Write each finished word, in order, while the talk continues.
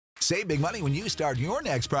Save big money when you start your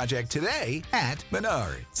next project today at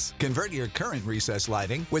Menards. Convert your current recessed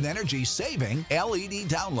lighting with energy-saving LED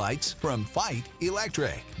downlights from Fight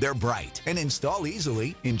Electric. They're bright and install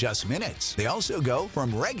easily in just minutes. They also go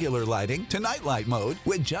from regular lighting to nightlight mode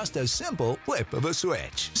with just a simple flip of a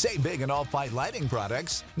switch. Save big on all Fight lighting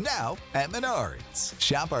products now at Menards.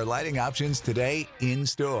 Shop our lighting options today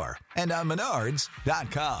in-store and on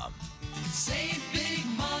Menards.com. Save big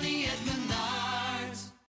money at Menards.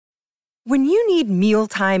 When you need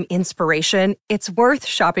mealtime inspiration, it's worth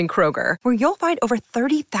shopping Kroger, where you'll find over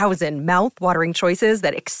 30,000 mouth-watering choices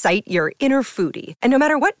that excite your inner foodie. And no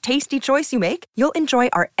matter what tasty choice you make, you'll enjoy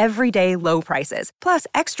our everyday low prices, plus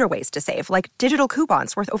extra ways to save, like digital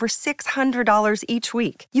coupons worth over $600 each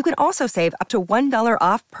week. You can also save up to $1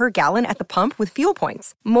 off per gallon at the pump with fuel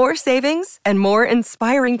points. More savings and more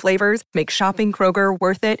inspiring flavors make shopping Kroger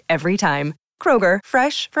worth it every time. Kroger,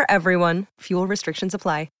 fresh for everyone. Fuel restrictions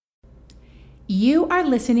apply. You are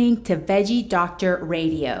listening to Veggie Doctor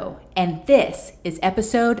Radio, and this is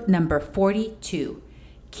episode number 42.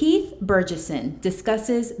 Keith Burgeson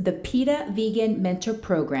discusses the PETA Vegan Mentor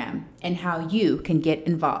Program and how you can get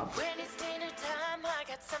involved. When it's dinner time, I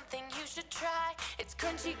got something you should try. It's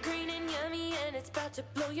crunchy, green, and yummy, and it's about to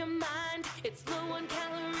blow your mind. It's low on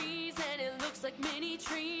calories, and it looks like mini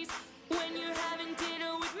trees. When you're having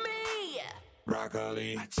dinner with me,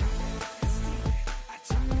 Broccoli.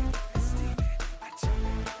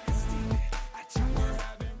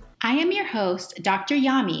 I am your host, Dr.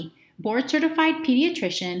 Yami, board-certified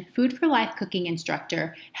pediatrician, food for life cooking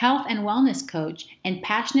instructor, health and wellness coach, and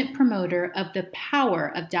passionate promoter of the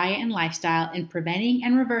power of diet and lifestyle in preventing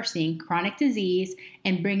and reversing chronic disease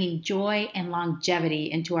and bringing joy and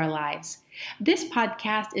longevity into our lives. This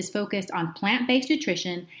podcast is focused on plant-based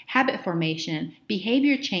nutrition, habit formation,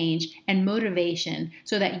 behavior change, and motivation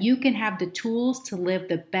so that you can have the tools to live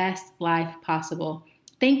the best life possible.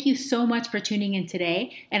 Thank you so much for tuning in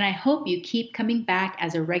today, and I hope you keep coming back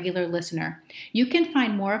as a regular listener. You can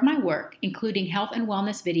find more of my work, including health and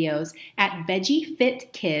wellness videos, at Veggie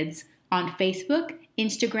Fit Kids on Facebook,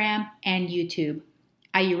 Instagram, and YouTube.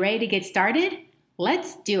 Are you ready to get started?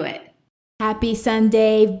 Let's do it. Happy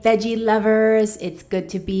Sunday, veggie lovers. It's good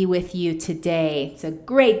to be with you today. It's a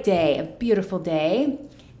great day, a beautiful day.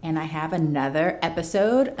 And I have another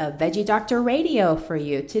episode of Veggie Doctor Radio for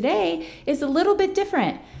you. Today is a little bit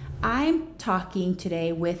different. I'm talking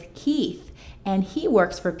today with Keith, and he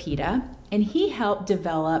works for PETA, and he helped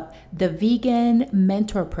develop the Vegan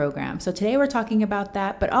Mentor Program. So today we're talking about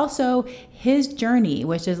that, but also his journey,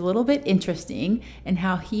 which is a little bit interesting, and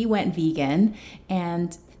how he went vegan,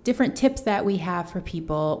 and different tips that we have for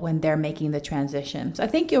people when they're making the transition. So I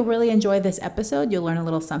think you'll really enjoy this episode. You'll learn a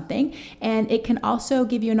little something, and it can also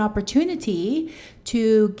give you an opportunity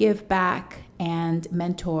to give back and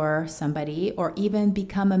mentor somebody, or even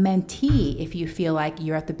become a mentee if you feel like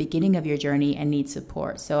you're at the beginning of your journey and need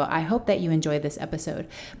support. So I hope that you enjoy this episode.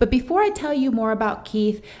 But before I tell you more about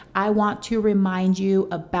Keith, I want to remind you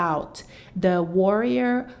about the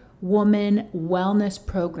Warrior Woman Wellness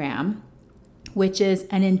Program, which is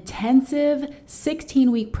an intensive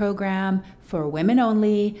 16-week program for women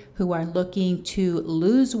only who are looking to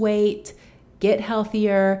lose weight, get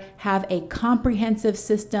healthier, have a comprehensive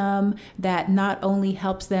system that not only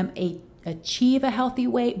helps them achieve a healthy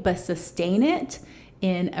weight, but sustain it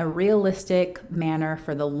in a realistic manner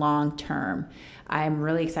for the long term. I'm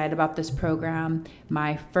really excited about this program.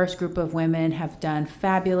 My first group of women have done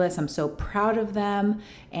fabulous. I'm so proud of them.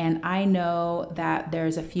 And I know that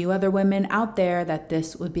there's a few other women out there that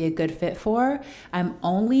this would be a good fit for. I'm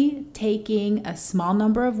only taking a small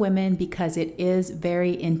number of women because it is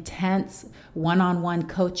very intense one-on-one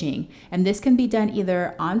coaching. And this can be done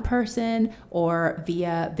either on person or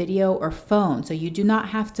via video or phone. So you do not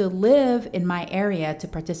have to live in my area to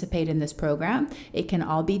participate in this program. It can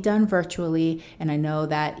all be done virtually. And I know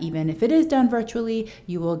that even if it is done virtually,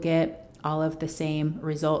 you will get all of the same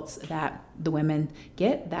results that the women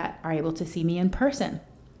get that are able to see me in person.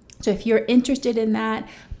 So if you're interested in that,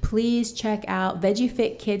 please check out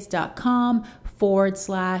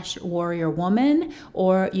veggiefitkids.com/warrior woman,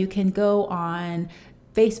 or you can go on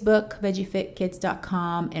Facebook,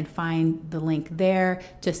 veggiefitkids.com, and find the link there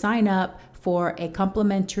to sign up for a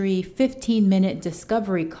complimentary 15-minute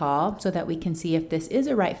discovery call so that we can see if this is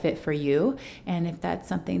a right fit for you and if that's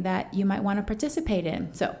something that you might want to participate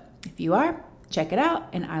in. So if you are, check it out,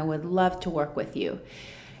 and I would love to work with you.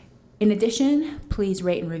 In addition, please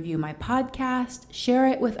rate and review my podcast, share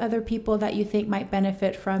it with other people that you think might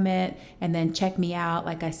benefit from it, and then check me out,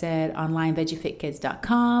 like I said, online,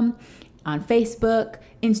 veggiefitkids.com. on Facebook,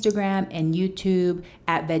 Instagram, and YouTube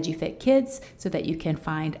at Veggie Fit Kids so that you can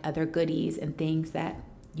find other goodies and things that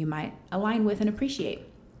you might align with and appreciate.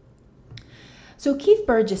 So Keith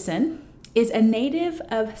Burgeson is a native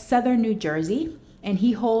of Southern New Jersey, and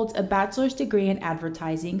he holds a bachelor's degree in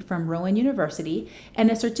advertising from Rowan University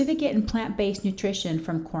and a certificate in plant-based nutrition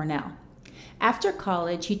from Cornell. After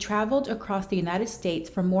college, he traveled across the United States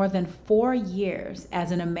for more than 4 years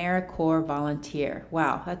as an AmeriCorps volunteer.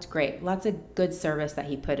 Wow, that's great. Lots of good service that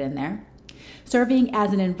he put in there. Serving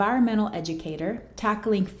as an environmental educator,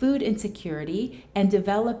 tackling food insecurity, and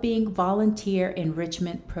developing volunteer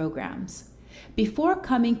enrichment programs. Before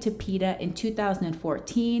coming to PETA in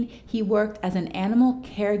 2014, he worked as an animal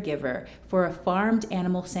caregiver for a farmed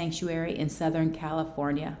animal sanctuary in Southern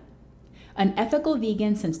California. An ethical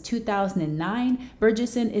vegan since 2009,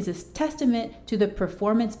 Burgeson is a testament to the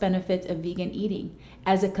performance benefits of vegan eating.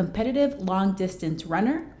 As a competitive long-distance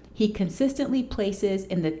runner, he consistently places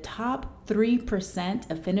in the top 3%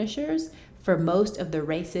 of finishers for most of the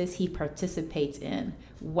races he participates in.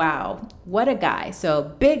 Wow, what a guy.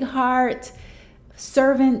 So big heart,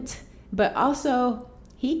 servant, but also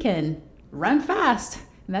he can run fast,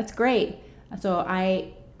 and that's great. So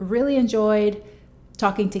I really enjoyed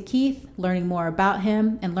talking to Keith, learning more about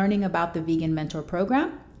him, and learning about the Vegan Mentor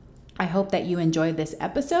Program. I hope that you enjoyed this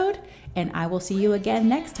episode, and I will see you again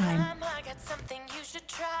next time. I got something you should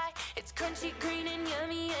try. It's crunchy, green, and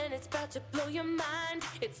yummy, and it's about to blow your mind.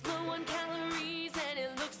 It's low on calories, and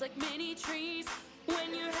it looks like mini trees.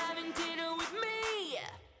 When you're having dinner with me,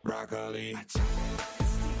 Broccoli.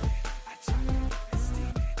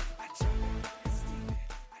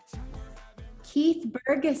 Keith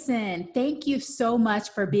Burgeson, thank you so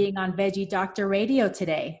much for being on Veggie Doctor Radio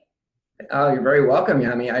today. Oh, you're very welcome,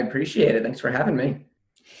 Yami. I appreciate it. Thanks for having me.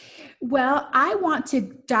 Well, I want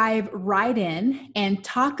to dive right in and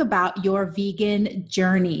talk about your vegan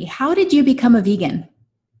journey. How did you become a vegan?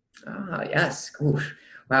 Yes. Oof.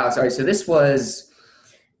 Wow. Sorry. So this was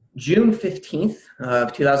June 15th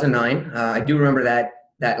of 2009. I do remember that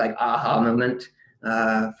like aha moment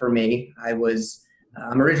for me.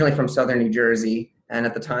 I'm originally from Southern New Jersey, and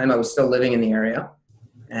at the time I was still living in the area,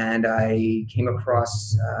 and I came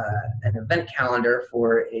across an event calendar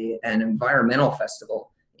for an environmental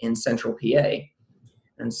festival in Central PA.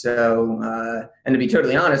 And so, and to be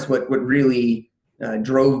totally honest, what really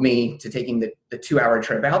drove me to taking the 2-hour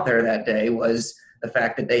trip out there that day was the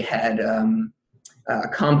fact that they had a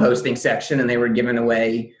composting section, and they were giving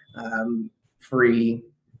away free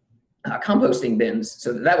composting bins.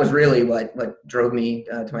 So that was really what drove me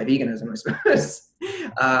to my veganism, I suppose.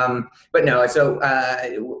 But no, so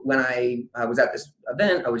when I was at this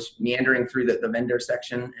event, I was meandering through the vendor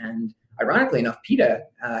section, and ironically enough, PETA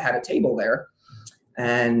had a table there.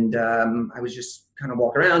 And I was just kind of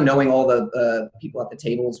walking around knowing all the people at the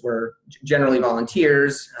tables were generally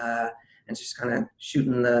volunteers, and just kind of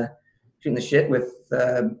shooting the shit with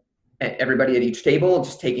everybody at each table,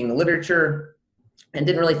 just taking the literature, and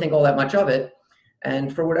didn't really think all that much of it.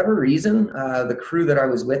 And for whatever reason, the crew that I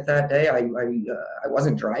was with that day, I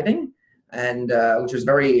wasn't driving, and which was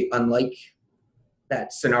very unlike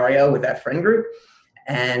that scenario with that friend group.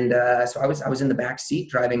 And so I was in the back seat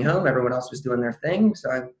driving home. Everyone else was doing their thing, so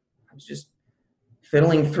I was just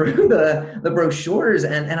fiddling through the brochures,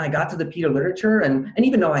 and I got to the PETA literature, and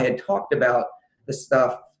even though I had talked about the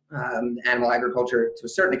stuff, animal agriculture to a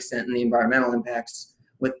certain extent, and the environmental impacts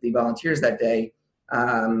with the volunteers that day,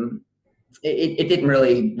 it didn't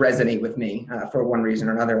really resonate with me for one reason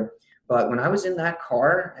or another. But when I was in that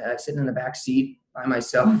car, sitting in the back seat by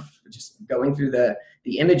myself, just going through the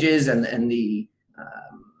images and the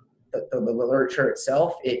literature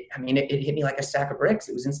itself, it hit me like a sack of bricks.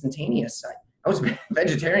 It was instantaneous. I was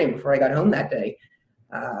vegetarian before I got home that day.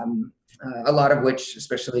 A lot of which,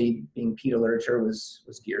 especially being PETA literature,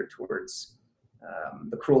 was geared towards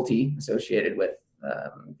the cruelty associated with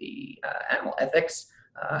the animal ethics,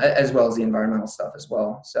 as well as the environmental stuff as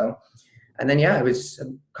well. So, and then, it was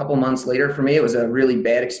a couple months later for me. It was a really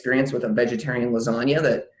bad experience with a vegetarian lasagna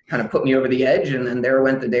that kind of put me over the edge, and then there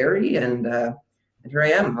went the dairy, and here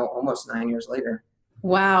I am almost 9 years later.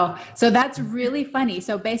 Wow. So that's really funny.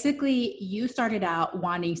 So basically you started out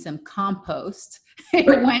wanting some compost.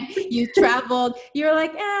 When you traveled, you're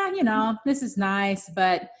like, this is nice,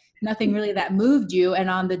 but nothing really that moved you. And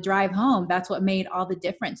on the drive home, that's what made all the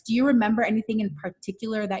difference. Do you remember anything in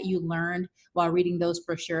particular that you learned while reading those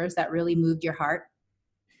brochures that really moved your heart?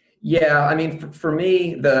 Yeah. I mean, for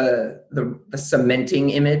me, the cementing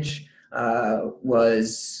image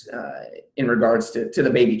was in regards to the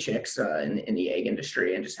baby chicks in the egg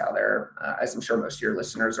industry, and just how they're, as I'm sure most of your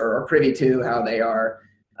listeners are privy to, how they are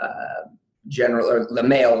or the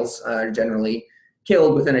males are generally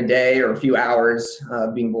killed within a day or a few hours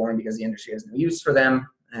of being born because the industry has no use for them.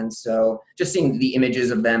 And so just seeing the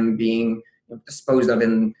images of them being disposed of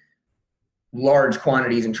in large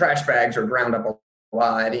quantities in trash bags or ground up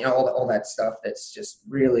alive, all that stuff that's just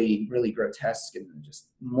really, really grotesque and just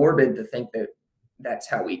morbid to think that that's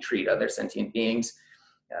how we treat other sentient beings.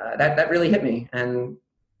 That really hit me. And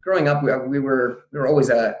growing up, we were always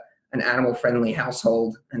an animal-friendly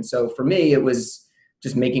household. And so for me, it was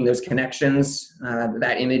just making those connections,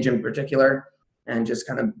 that image in particular, and just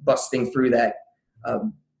kind of busting through that,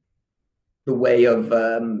 the way of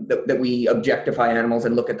that we objectify animals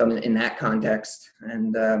and look at them in that context.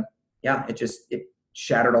 And it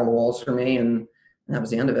shattered all the walls for me, and that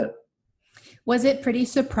was the end of it. Was it pretty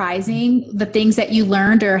surprising, the things that you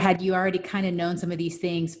learned, or had you already kind of known some of these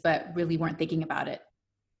things but really weren't thinking about it?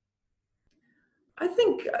 I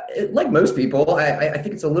think, like most people, I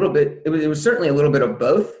think it's a little bit, it was certainly a little bit of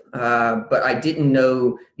both, but I didn't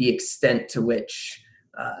know the extent to which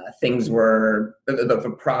things were,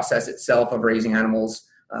 the process itself of raising animals,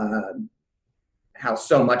 how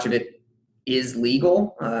so much of it is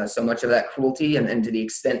legal, so much of that cruelty, and to the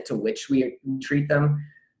extent to which we treat them,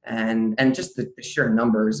 and just the sheer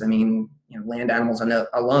numbers. I mean, land animals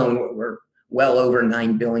alone were well over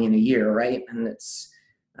 9 billion a year, right? And it's,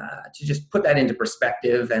 to just put that into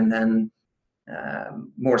perspective, and then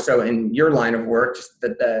more so in your line of work, just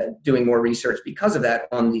doing more research because of that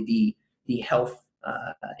on the health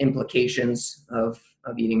implications of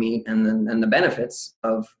eating meat, and then the benefits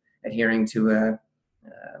of adhering to a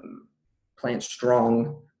plant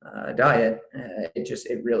strong diet.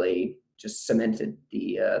 It really just cemented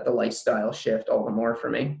the lifestyle shift all the more for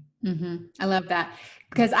me. Mm-hmm. I love that,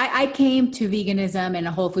 because I came to veganism and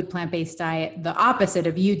a whole food plant-based diet the opposite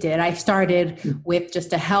of you did. I started with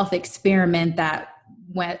just a health experiment that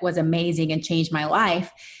was amazing and changed my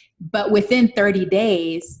life. But within 30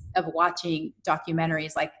 days of watching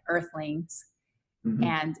documentaries like Earthlings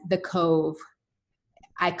and The Cove,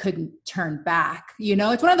 I couldn't turn back.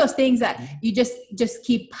 It's one of those things that you just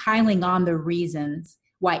keep piling on the reasons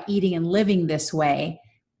why eating and living this way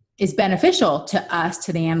is beneficial to us,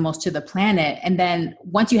 to the animals, to the planet. And then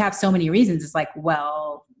once you have so many reasons, it's like,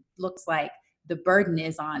 well, looks like the burden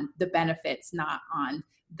is on the benefits, not on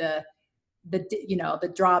the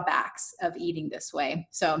drawbacks of eating this way.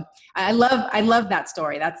 So I love that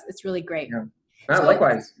story. It's really great. Yeah.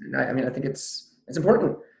 Likewise. I mean, I think it's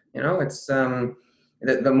important. It's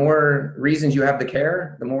the more reasons you have to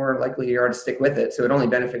care, the more likely you are to stick with it. So it only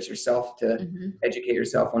benefits yourself to educate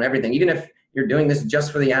yourself on everything. Even if you're doing this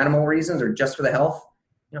just for the animal reasons or just for the health,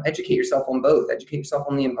 educate yourself on both. Educate yourself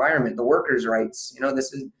on the environment, the workers' rights.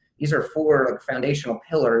 These are 4 foundational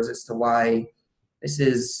pillars as to why this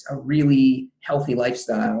is a really healthy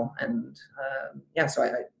lifestyle. And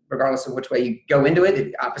so regardless of which way you go into it,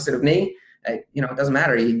 the opposite of me, it doesn't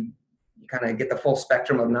matter. You kind of get the full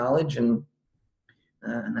spectrum of knowledge, and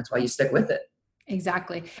that's why you stick with it.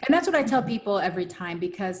 Exactly. And that's what I tell people every time,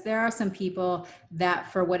 because there are some people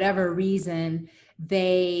that for whatever reason,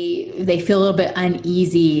 they feel a little bit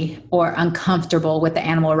uneasy or uncomfortable with the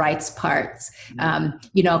animal rights parts. Some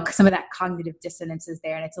of that cognitive dissonance is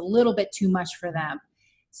there, and it's a little bit too much for them.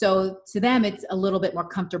 So to them, it's a little bit more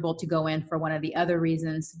comfortable to go in for one of the other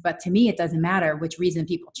reasons. But to me, it doesn't matter which reason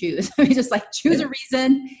people choose. We just choose a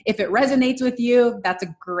reason. If it resonates with you, that's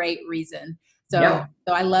a great reason. So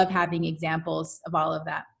I love having examples of all of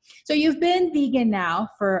that. So you've been vegan now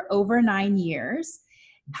for over 9 years.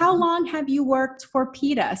 How long have you worked for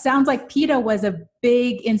PETA? Sounds like PETA was a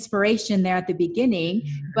big inspiration there at the beginning,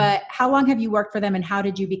 but how long have you worked for them, and how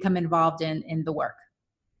did you become involved in the work?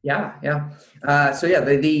 The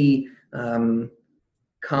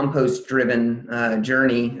compost-driven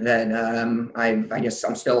journey that I guess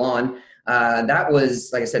I'm still on, that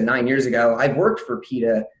was, like I said, 9 years ago. I've worked for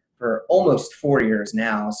PETA for almost 4 years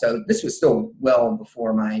now. So this was still well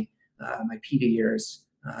before my PETA years.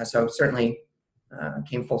 So certainly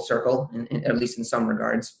came full circle, at least in some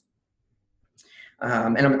regards.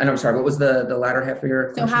 And I'm sorry, what was the latter half of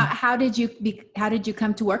your question? So how did you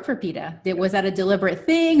come to work for PETA? Was that a deliberate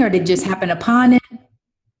thing, or did it just happen upon it?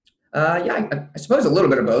 I suppose a little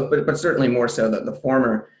bit of both, but certainly more so the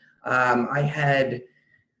former.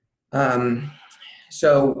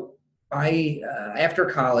 After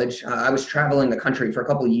college, I was traveling the country for a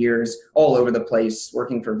couple of years, all over the place,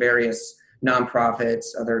 working for various nonprofits,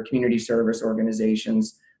 other community service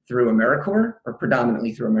organizations through AmeriCorps, or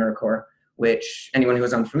predominantly through AmeriCorps, which anyone who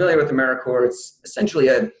is unfamiliar with AmeriCorps, it's essentially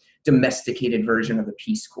a domesticated version of the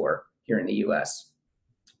Peace Corps here in the U.S.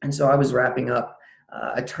 And so I was wrapping up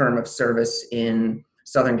a term of service in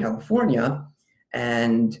Southern California,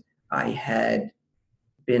 and I had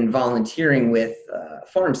been volunteering with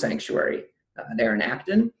Farm Sanctuary there in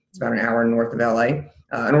Acton. It's about an hour north of LA,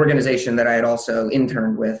 an organization that I had also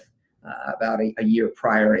interned with about a year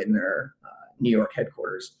prior in their New York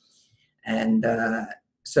headquarters. And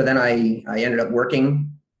so then I ended up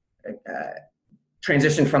working,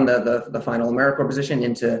 transitioned from the final AmeriCorps position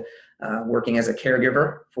into working as a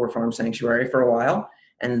caregiver for Farm Sanctuary for a while.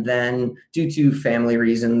 And then due to family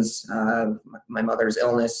reasons, my mother's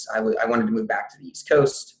illness, I wanted to move back to the East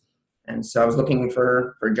Coast. And so I was looking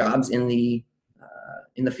for jobs in the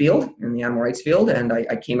field, in the animal rights field. And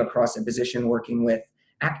I came across a position working with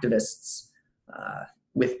activists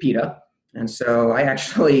with PETA. And so I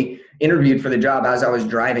actually interviewed for the job as I was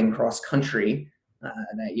driving cross country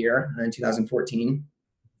that year in 2014.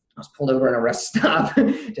 I was pulled over in a rest stop,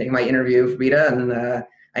 taking my interview for PETA, and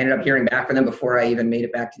I ended up hearing back from them before I even made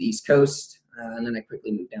it back to the East Coast. And then I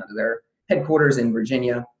quickly moved down to their headquarters in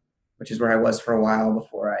Virginia, which is where I was for a while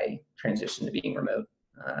before I transitioned to being remote.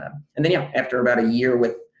 And then, after about a year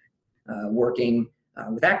with working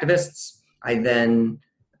with activists, I then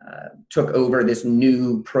took over this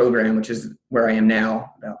new program, which is where I am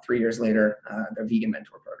now, about 3 years later, the Vegan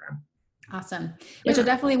Mentor Program. Awesome. Which I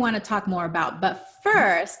definitely want to talk more about. But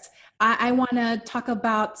first, I want to talk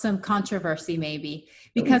about some controversy maybe,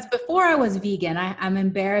 because before I was vegan, I'm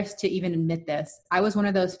embarrassed to even admit this. I was one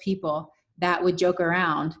of those people that would joke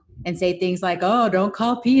around and say things like, oh, don't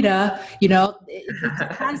call PETA.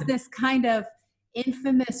 It has this kind of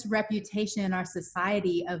infamous reputation in our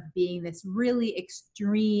society of being this really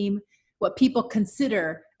extreme, what people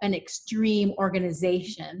consider an extreme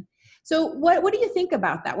organization. So what do you think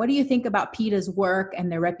about that? What do you think about PETA's work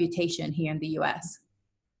and their reputation here in the U.S.?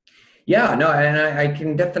 Yeah, no, and I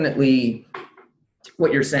can definitely,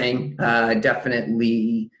 what you're saying,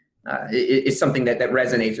 definitely is something that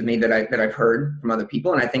resonates with me, that I've heard from other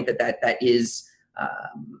people, and I think that is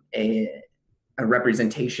a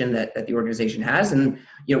representation that the organization has. And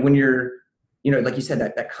when you're, like you said,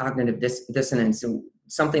 that cognitive dissonance, and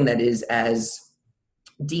something that is as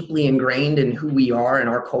deeply ingrained in who we are in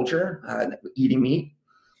our culture, eating meat.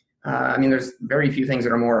 There's very few things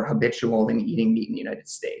that are more habitual than eating meat in the United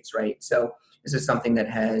States, right? So this is something that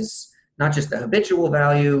has not just the habitual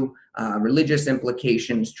value, religious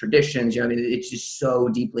implications, traditions. It's just so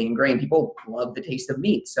deeply ingrained. People love the taste of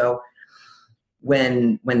meat. So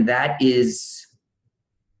when that is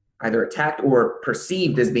either attacked or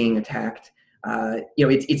perceived as being attacked,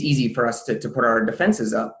 it's easy for us to put our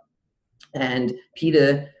defenses up. And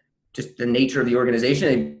PETA, just the nature of the organization,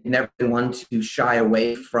 they've never been one to shy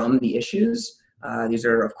away from the issues. These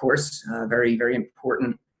are, of course, very, very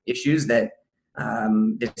important issues that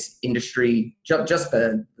this industry, just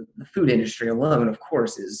the food industry alone, of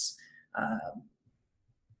course, is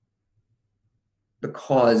the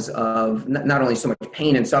cause of not only so much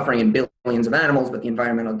pain and suffering in billions of animals, but the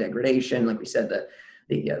environmental degradation, like we said,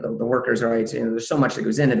 the workers' rights. There's so much that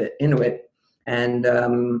goes into it,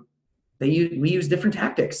 and we use different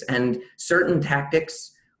tactics, and certain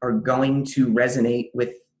tactics are going to resonate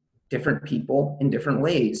with different people in different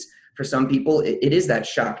ways. For some people, it is that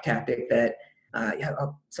shock tactic that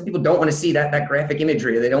some people don't want to see that graphic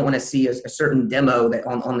imagery, or they don't want to see a certain demo that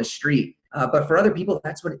on the street. But for other people,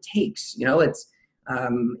 that's what it takes.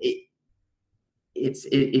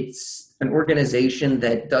 It's an organization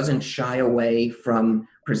that doesn't shy away from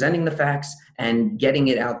presenting the facts and getting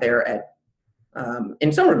it out there at,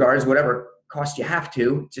 in some regards, whatever cost you have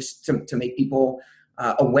to, just to make people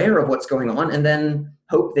aware of what's going on, and then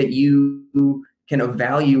hope that you can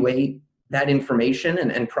evaluate that information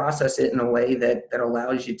and process it in a way that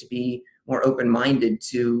allows you to be more open-minded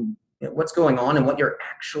to what's going on and what you're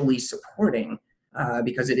actually supporting,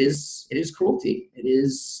 because it is cruelty. It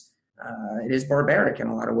is barbaric in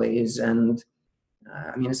a lot of ways. And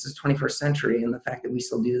this is 21st century, and the fact that we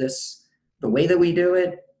still do this the way that we do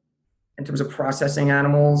it, in terms of processing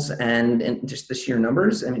animals and just the sheer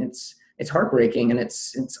numbers, it's heartbreaking, and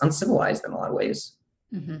it's uncivilized in a lot of ways.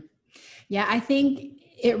 Mm-hmm. Yeah, I think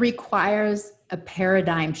it requires a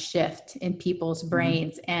paradigm shift in people's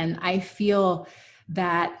brains. Mm-hmm. And I feel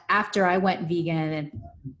that after I went vegan and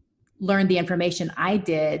learned the information I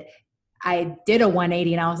did a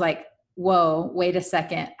 180, and I was like, whoa, wait a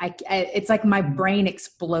second. It's like my brain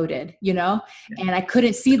exploded, and I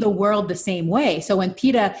couldn't see the world the same way. So when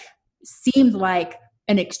PETA seemed like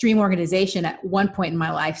an extreme organization at one point in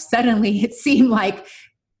my life, suddenly it seemed like,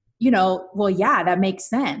 well, yeah, that makes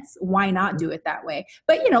sense. Why not do it that way?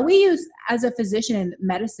 But, we use, as a physician in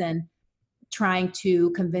medicine, trying to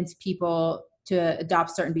convince people to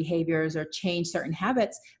adopt certain behaviors or change certain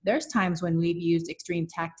habits, there's times when we've used extreme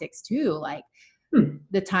tactics too, like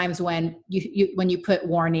the times when you put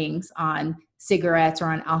warnings on cigarettes or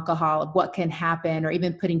on alcohol of what can happen, or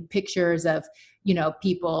even putting pictures of,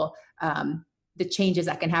 people, the changes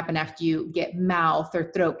that can happen after you get mouth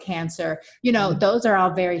or throat cancer, those are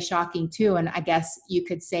all very shocking too. And I guess you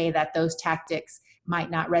could say that those tactics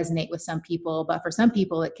might not resonate with some people, but for some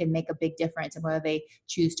people it can make a big difference in whether they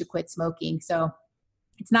choose to quit smoking. So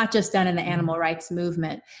it's not just done in the animal rights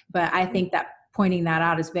movement, but I think that pointing that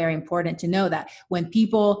out is very important to know that when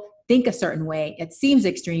people think a certain way, it seems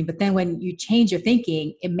extreme, but then when you change your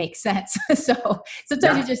thinking, it makes sense. So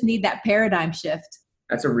sometimes you just need that paradigm shift.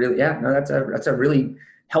 That's a really, that's a really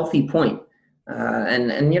healthy point. And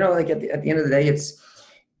like at the end of the day,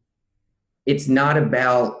 it's not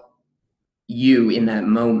about you in that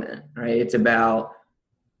moment, right? It's about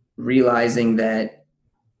realizing that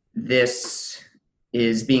this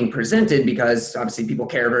is being presented because obviously people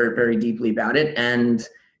care very, very deeply about it, and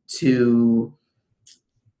to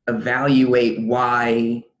evaluate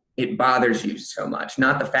why it bothers you so much,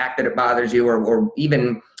 not the fact that it bothers you or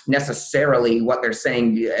even necessarily what they're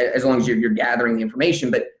saying, as long as you're gathering the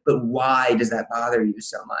information, but why does that bother you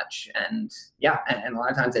so much? And and a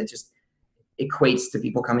lot of times it just equates to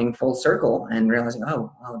people coming full circle and realizing,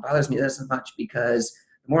 oh, well, it bothers me this much because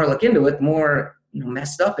the more I look into it, the more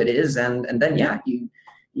messed up it is, and then you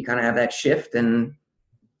kind of have that shift, and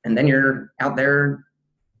then you're out there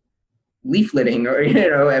leafleting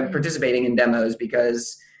or participating in demos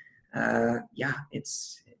because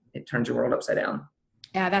it turns your world upside down.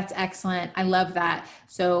 Yeah, that's excellent. I love that.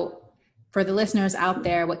 So for the listeners out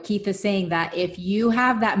there, what Keith is saying, that if you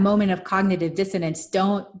have that moment of cognitive dissonance,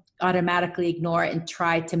 don't automatically ignore it and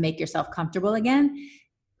try to make yourself comfortable again.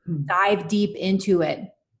 Dive deep into it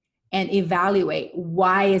and evaluate,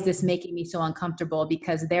 why is this making me so uncomfortable?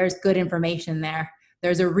 Because there's good information there.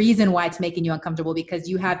 There's a reason why it's making you uncomfortable, because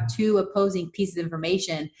you have two opposing pieces of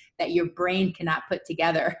information that your brain cannot put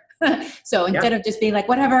together. So instead of just being like,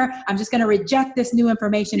 whatever, I'm just going to reject this new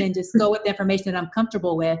information and just go with the information that I'm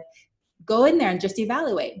comfortable with, go in there and just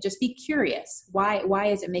evaluate. Just be curious. Why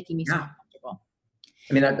is it making me so uncomfortable?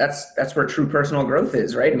 I mean, that's where true personal growth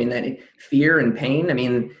is, right? I mean, that fear and pain, I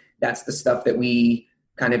mean, that's the stuff that we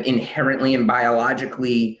kind of inherently and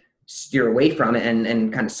biologically steer away from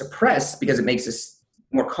and kind of suppress because it makes us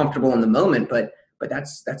more comfortable in the moment. But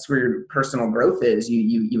that's where your personal growth is.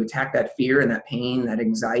 You attack that fear and that pain, that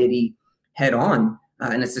anxiety head on.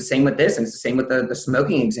 And it's the same with this, and it's the same with the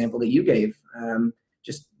smoking example that you gave.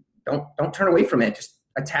 Just don't turn away from it. Just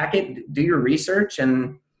attack it, do your research,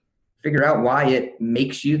 and figure out why it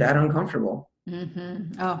makes you that uncomfortable.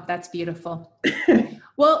 Mm-hmm. Oh, that's beautiful.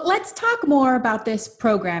 Well, let's talk more about this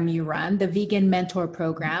program you run, the Vegan Mentor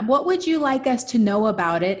Program. What would you like us to know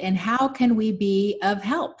about it, and how can we be of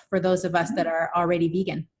help for those of us that are already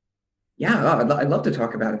vegan? Yeah, I'd love to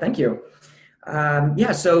talk about it. Thank you.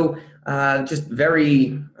 So just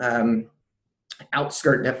very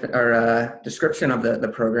description of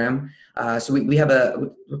the program. So we have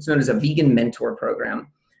what's known as a Vegan Mentor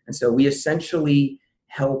Program. And so we essentially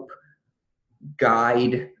help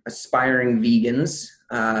guide aspiring vegans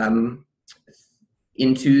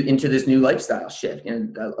into this new lifestyle shift,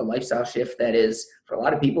 and a lifestyle shift that is, for a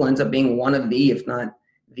lot of people, ends up being one of the, if not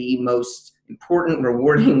the most important,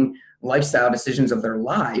 rewarding lifestyle decisions of their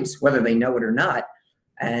lives, whether they know it or not.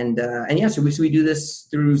 So we do this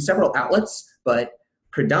through several outlets, but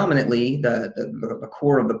predominantly the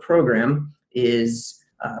core of the program is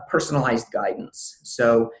personalized guidance.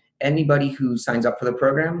 So anybody who signs up for the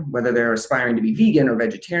program, whether they're aspiring to be vegan or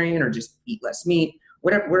vegetarian or just eat less meat,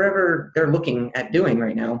 wherever they're looking at doing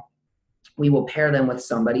right now, we will pair them with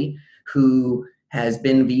somebody who has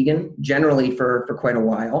been vegan generally for quite a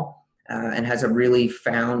while and has a really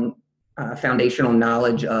foundational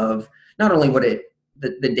knowledge of not only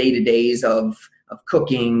the day-to-days of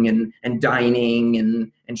cooking and dining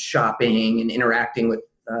and shopping and interacting with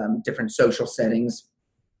different social settings,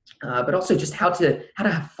 but also just how to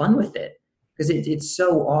have fun with it, because it's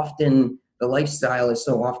so often, the lifestyle is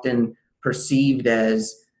so often perceived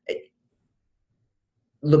as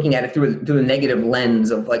looking at it through a negative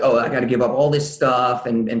lens of like, oh, I got to give up all this stuff,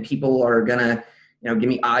 and people are gonna give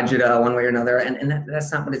me agita one way or another, and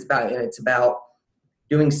that's not what it's about. It's about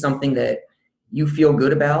doing something that you feel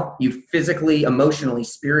good about, you physically, emotionally,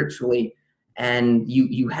 spiritually, and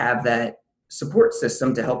you have that support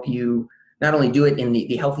system to help you not only do it in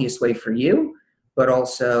the healthiest way for you, but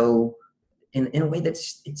also in a way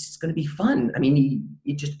it's going to be fun. I mean,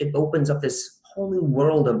 it opens up this whole new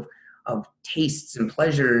world of tastes and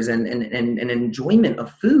pleasures and enjoyment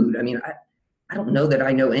of food. I mean, I don't know that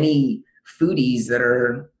I know any foodies that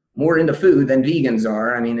are more into food than vegans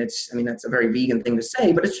are. I mean, that's a very vegan thing to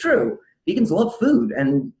say, but it's true. Vegans love food.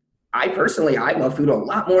 And I love food a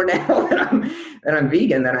lot more now that I'm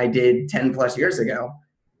vegan than I did 10 plus years ago.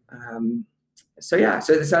 So that's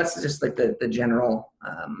just like the general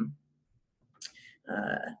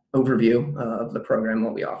overview of the program,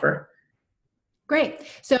 what we offer. Great.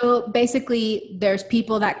 So basically there's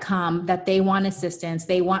people that come that they want assistance.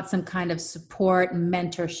 They want some kind of support and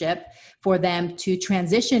mentorship for them to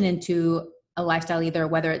transition into a lifestyle, either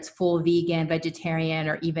whether it's full vegan, vegetarian,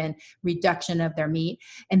 or even reduction of their meat.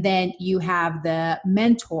 And then you have the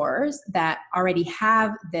mentors that already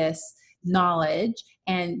have this knowledge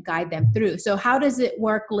and guide them through. So how does it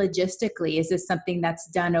work logistically? Is this something that's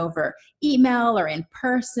done over email or in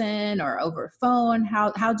person or over phone?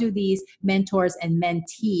 How do these mentors and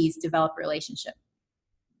mentees develop a relationship?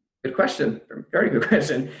 Good question. Very good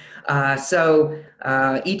question. So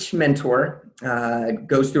each mentor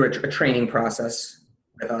goes through a training process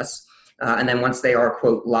with us. And then once they are,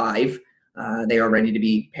 quote, live, they are ready to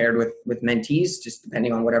be paired with mentees, just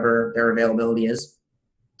depending on whatever their availability is.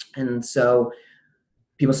 And so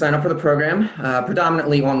people sign up for the program,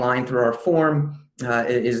 predominantly online through our form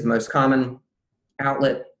is the most common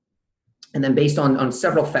outlet. And then based on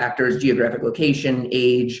several factors, geographic location,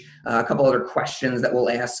 age, a couple other questions that we'll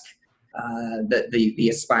ask the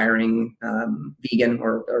aspiring vegan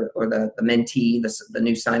or the mentee, the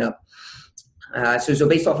new sign up. So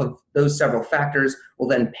based off of those several factors, we'll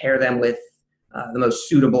then pair them with the most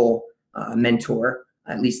suitable mentor,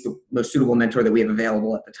 at least the most suitable mentor that we have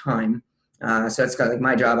available at the time. So that's kind of like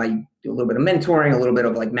my job. I do a little bit of mentoring, a little bit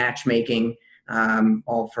of like matchmaking,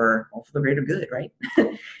 all for the greater good, right?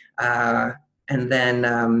 And then,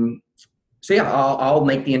 I'll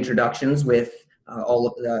make the introductions with all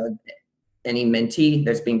of any mentee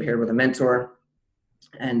that's being paired with a mentor,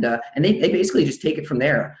 and they basically just take it from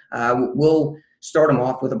there. We'll start them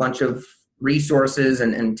off with a bunch of resources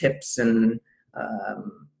and tips and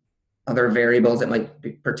other variables that might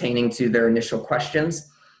be pertaining to their initial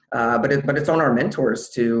questions. But it's on our mentors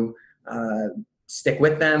to stick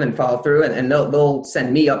with them and follow through, and they'll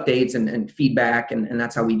send me updates and feedback, and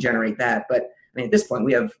that's how we generate that. But I mean, at this point,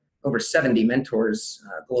 we have over 70 mentors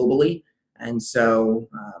globally, and so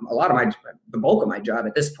the bulk of my job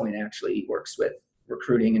at this point actually works with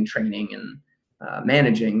recruiting and training and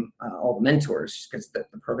managing all the mentors, because the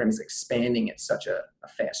program is expanding at such a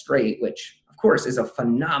fast rate, which of course is a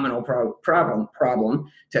phenomenal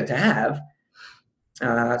problem to have.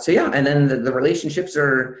 And then the relationships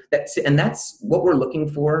that's what we're looking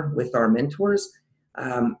for with our mentors.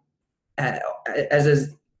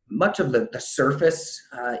 As much of the surface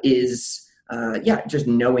is just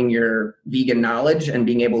knowing your vegan knowledge and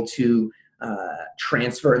being able to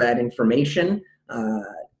transfer that information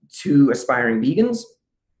to aspiring vegans.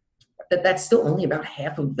 That's still only about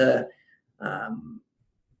half of the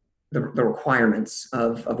requirements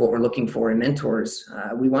of what we're looking for in mentors.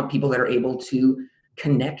 We want people that are able to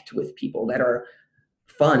connect with people, that are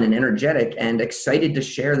fun and energetic and excited to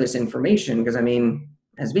share this information. Because I mean,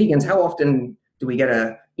 as vegans, how often do we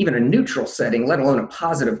get even a neutral setting, let alone a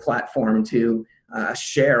positive platform to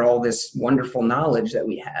share all this wonderful knowledge that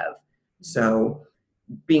we have? So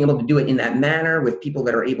being able to do it in that manner with people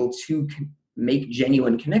that are able to make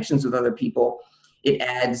genuine connections with other people, it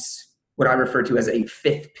adds what I refer to as a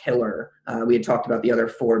fifth pillar. We had talked about the other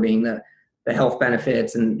four being the health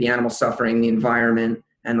benefits and the animal suffering, the environment,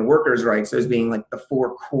 and the workers' rights, those being like the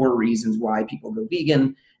four core reasons why people go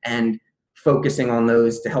vegan, and focusing on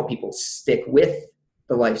those to help people stick with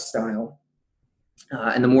the lifestyle.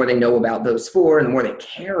 And the more they know about those four, and the more they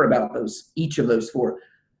care about each of those four,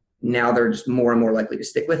 now they're just more and more likely to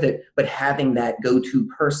stick with it. But having that go-to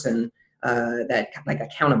person, that like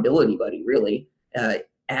accountability buddy, really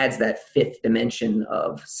adds that fifth dimension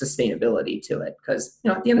of sustainability to it. Because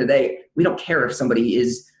at the end of the day, we don't care if somebody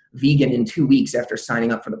is vegan in 2 weeks after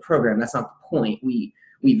signing up for the program. That's not the point. We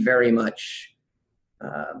very much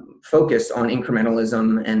focus on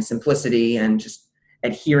incrementalism and simplicity and just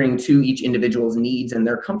adhering to each individual's needs and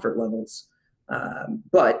their comfort levels.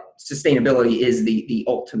 But sustainability is the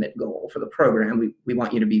ultimate goal for the program. We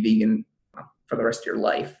want you to be vegan for the rest of your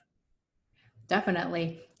life.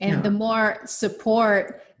 Definitely. And the more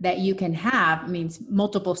support that you can have,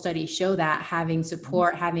 multiple studies show that having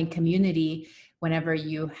support, having community whenever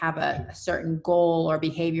you have a certain goal or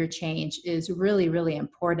behavior change is really, really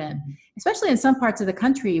important, especially in some parts of the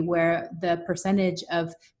country where the percentage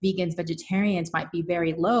of vegans, vegetarians might be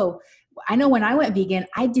very low. I know when I went vegan,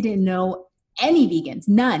 I didn't know any vegans,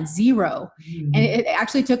 none, zero. And it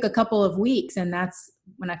actually took a couple of weeks. And that's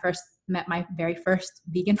when I first met my very first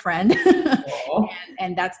vegan friend.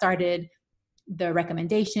 and that started the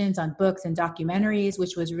recommendations on books and documentaries,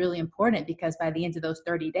 which was really important because by the end of those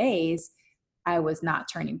 30 days, I was not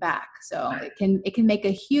turning back. So it can make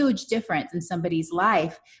a huge difference in somebody's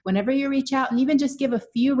life whenever you reach out and even just give a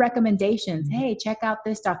few recommendations. Hey, check out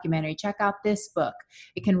this documentary, check out this book.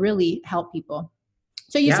 It can really help people.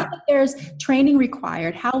 So you said that there's training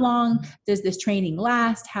required. How long does this training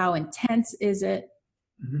last? How intense is it?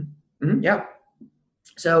 Yeah.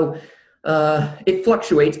 So it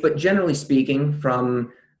fluctuates, but generally speaking,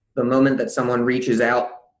 from the moment that someone reaches out,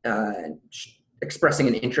 expressing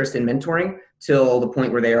an interest in mentoring till the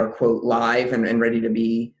point where they are, quote, live and ready to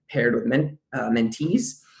be paired with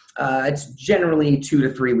mentees, it's generally 2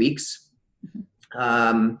 to 3 weeks.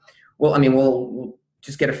 We'll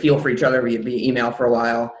just get a feel for each other via email for a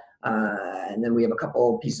while. And then we have a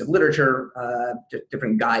couple pieces of literature,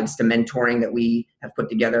 different guides to mentoring that we have put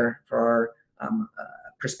together for our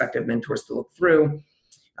prospective mentors to look through.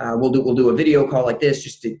 We'll do a video call like this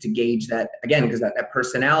just to gauge that, again, because that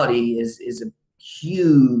personality is a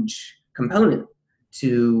huge component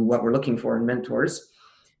to what we're looking for in mentors.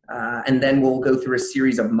 And then we'll go through a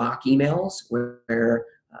series of mock emails where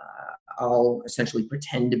I'll essentially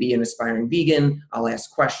pretend to be an aspiring vegan. I'll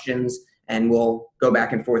ask questions and we'll go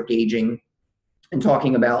back and forth gauging and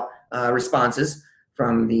talking about responses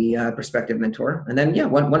from the prospective mentor. And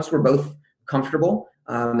then, once we're both comfortable,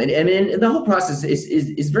 and the whole process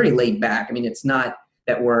is very laid back. I mean, it's not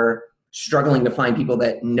that we're struggling to find people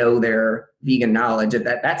that know their vegan knowledge.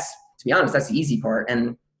 That's, to be honest, that's the easy part.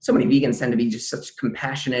 And so many vegans tend to be just such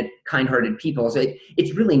compassionate, kind-hearted people. So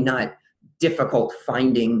it's really not difficult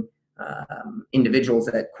finding individuals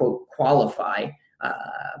that, quote, qualify.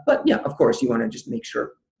 But yeah, of course, you want to just make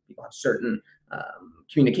sure people have certain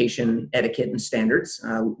communication etiquette and standards.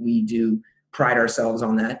 We do pride ourselves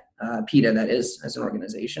on that, PETA, that is, as an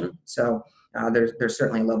organization. So there's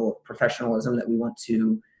certainly a level of professionalism that we want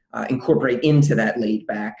to incorporate into that laid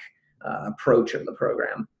back approach of the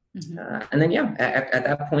program. And then, at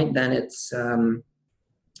that point, then it's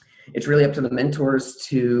really up to the mentors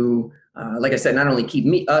to, like I said, not only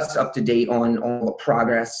keep us up to date on all the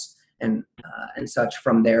progress and such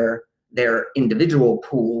from their individual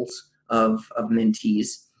pools of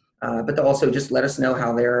mentees, but to also just let us know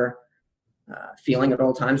how they're feeling at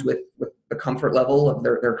all times with the comfort level of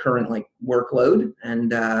their current workload.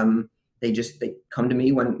 And they come to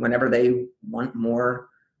me whenever they want more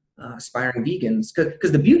aspiring vegans,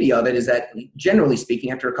 because the beauty of it is that, generally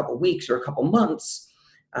speaking, after a couple weeks or a couple months,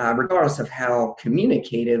 regardless of how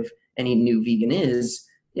communicative any new vegan is,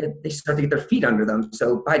 they start to get their feet under them.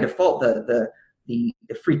 So by default, the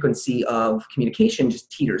frequency of communication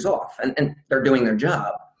just teeters off, and they're doing their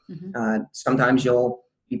job. Sometimes you'll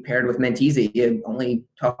be paired with mentees that you only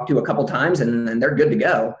talk to a couple times and they're good to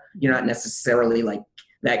go. You're not necessarily like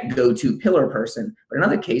that go-to pillar person. But in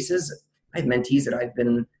other cases, I have mentees that I've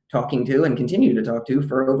been talking to and continue to talk to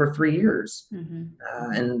for over 3 years.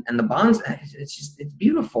 And the bonds, it's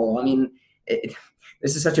beautiful. I mean,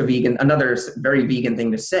 this is such another very vegan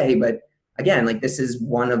thing to say, but again, this is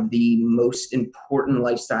one of the most important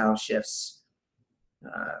lifestyle shifts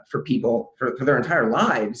for people for their entire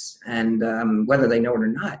lives, and whether they know it or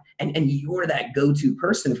not. And you're that go-to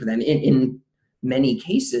person for them in many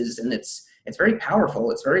cases. And it's very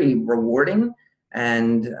powerful. It's very rewarding.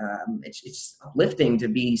 And it's uplifting to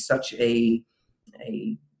be such a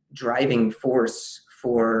driving force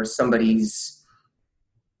for somebody's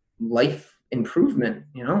life improvement.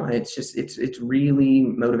 It's really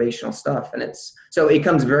motivational stuff. And so it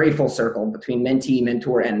comes very full circle between mentee,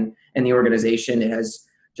 mentor, and the organization. It has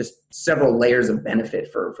just several layers of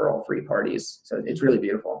benefit for all three parties. So it's really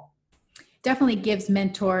beautiful. Definitely gives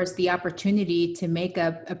mentors the opportunity to make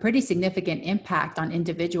a pretty significant impact on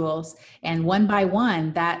individuals. And one by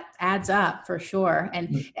one, that adds up for sure.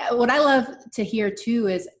 And what I love to hear too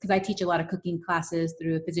is, because I teach a lot of cooking classes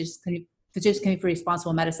through Physicians Committee for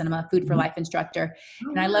Responsible Medicine. I'm a food for life instructor.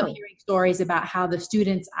 And I love hearing stories about how the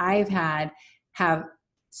students I've had have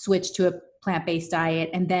switched to a plant-based diet,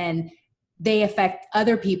 and then they affect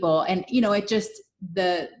other people. And, it just,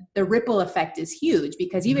 the ripple effect is huge,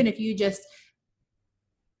 because even if you just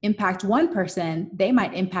impact one person, they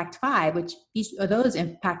might impact 5, which each of those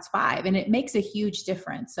impacts 5, and it makes a huge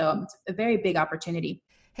difference. So it's a very big opportunity.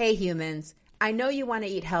 Hey humans, I know you want to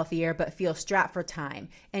eat healthier but feel strapped for time,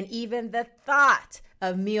 and even the thought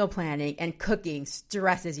of meal planning and cooking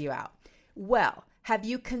stresses you out. Well, have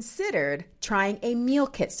you considered trying a meal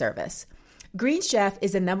kit service? Green Chef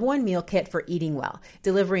is the #1 meal kit for eating well,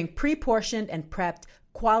 delivering pre-portioned and prepped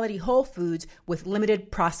quality whole foods with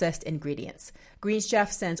limited processed ingredients. Green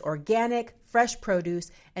Chef sends organic, fresh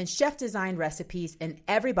produce, and chef-designed recipes in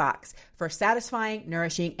every box for satisfying,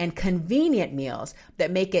 nourishing, and convenient meals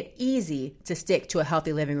that make it easy to stick to a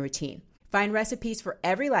healthy living routine. Find recipes for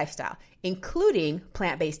every lifestyle, including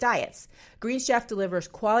plant-based diets. Green Chef delivers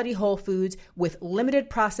quality whole foods with limited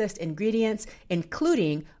processed ingredients,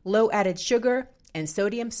 including low added sugar and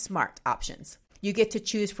sodium smart options. You get to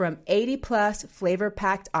choose from 80 plus flavor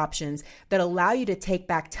packed options that allow you to take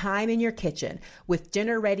back time in your kitchen with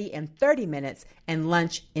dinner ready in 30 minutes and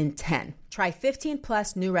lunch in 10. Try 15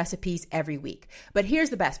 plus new recipes every week. But here's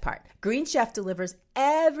the best part. Green Chef delivers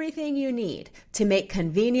everything you need to make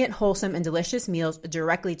convenient, wholesome, and delicious meals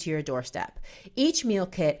directly to your doorstep. Each meal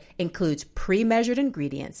kit includes pre-measured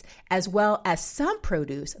ingredients, as well as some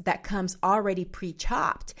produce that comes already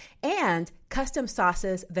pre-chopped, and custom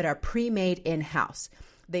sauces that are pre-made in-house.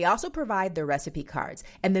 They also provide the recipe cards,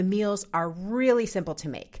 and the meals are really simple to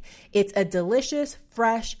make. It's a delicious,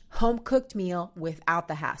 fresh, home-cooked meal without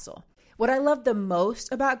the hassle. What I love the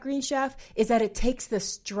most about Green Chef is that it takes the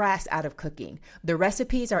stress out of cooking. The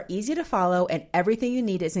recipes are easy to follow and everything you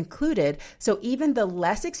need is included, so even the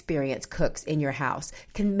less experienced cooks in your house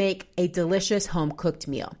can make a delicious home-cooked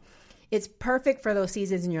meal. It's perfect for those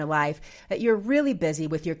seasons in your life that you're really busy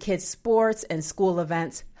with your kids' sports and school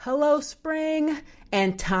events. Hello, spring!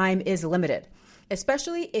 And time is limited,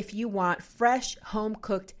 especially if you want fresh,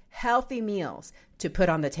 home-cooked, healthy meals to put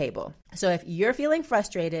on the table. So if you're feeling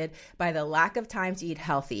frustrated by the lack of time to eat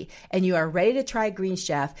healthy and you are ready to try Green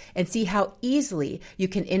Chef and see how easily you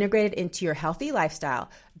can integrate it into your healthy lifestyle,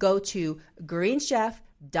 go to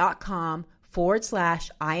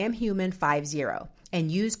greenchef.com/IamHuman50 and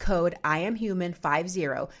use code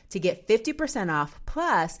IamHuman50 to get 50% off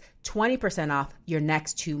plus 20% off your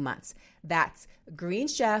next 2 months. That's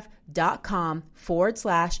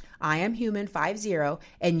greenchef.com/IamHuman50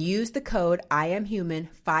 and use the code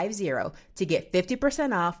IamHuman50 to get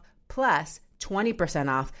 50% off plus 20%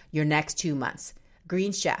 off your next 2 months.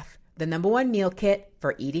 Green Chef, the #1 meal kit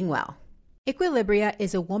for eating well. Equilibria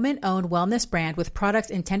is a woman-owned wellness brand with products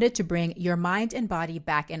intended to bring your mind and body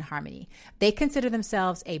back in harmony. They consider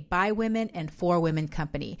themselves a by women and for women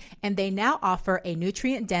company, and they now offer a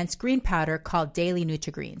nutrient-dense green powder called Daily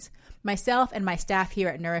Nutri-Greens. Myself and my staff here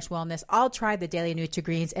at Nourish Wellness all tried the Daily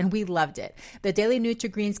Nutri-Greens and we loved it. The Daily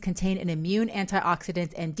Nutri-Greens contain an immune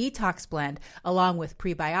antioxidant and detox blend along with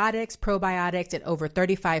prebiotics, probiotics, and over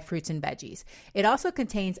 35 fruits and veggies. It also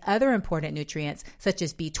contains other important nutrients such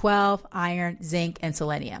as B12, iron, zinc, and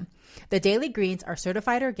selenium. The Daily Greens are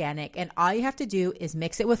certified organic and all you have to do is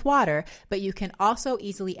mix it with water, but you can also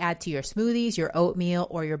easily add to your smoothies, your oatmeal,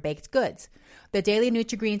 or your baked goods. The Daily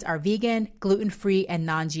Nutri-Greens are vegan, gluten-free, and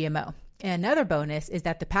non-GMO. And another bonus is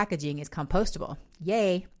that the packaging is compostable.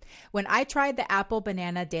 Yay! When I tried the apple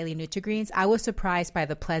banana Daily Nutri-Greens, I was surprised by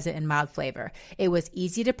the pleasant and mild flavor. It was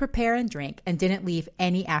easy to prepare and drink and didn't leave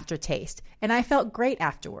any aftertaste. And I felt great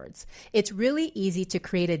afterwards. It's really easy to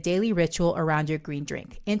create a daily ritual around your green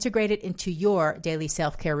drink. Integrate it into your daily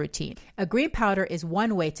self-care routine. A green powder is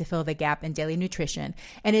one way to fill the gap in daily nutrition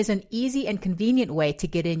and is an easy and convenient way to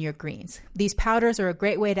get in your greens. These powders are a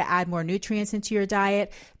great way to add more nutrients into your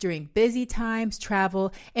diet during busy times,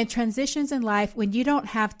 travel, and transitions in life when you don't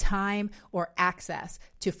have time or access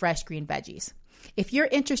to fresh green veggies. If you're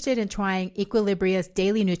interested in trying Equilibria's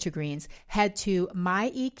Daily Nutri-Greens, head to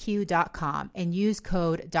myeq.com and use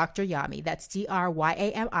code Dr. Yami, that's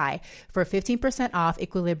DRYAMI, for 15% off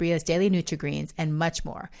Equilibria's Daily Nutri-Greens and much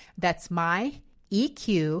more. That's myeq.com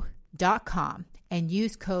and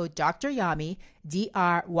use code Dr. Yami,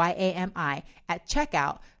 DRYAMI, at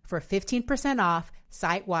checkout for 15% off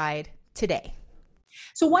site-wide today.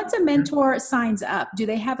 So once a mentor signs up, do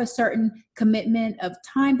they have a certain commitment of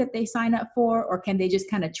time that they sign up for, or can they just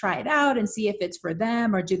kind of try it out and see if it's for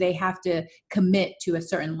them, or do they have to commit to a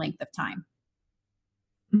certain length of time?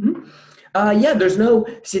 Mm-hmm.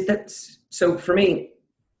 So for me,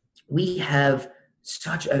 we have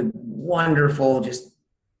such a wonderful, just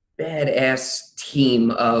badass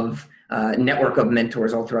team of network of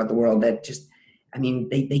mentors all throughout the world that just,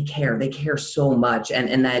 they care so much.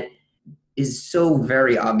 And that is so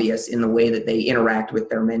very obvious in the way that they interact with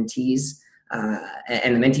their mentees.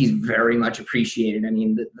 And the mentees very much appreciate it.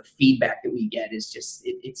 The feedback that we get is just,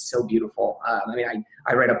 it's so beautiful. I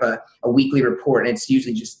write up a weekly report and it's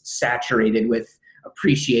usually just saturated with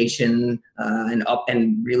appreciation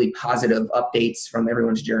and really positive updates from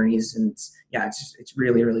everyone's journeys. And it's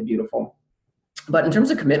really, really beautiful. But in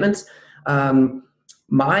terms of commitments, my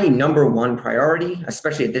 #1 priority,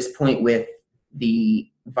 especially at this point with the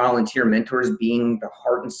volunteer mentors being the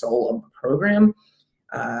heart and soul of the program,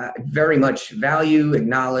 very much value,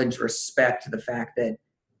 acknowledge, respect the fact that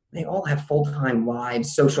they all have full-time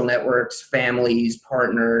lives, social networks, families,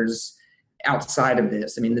 partners outside of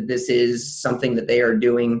this. I mean, that this is something that they are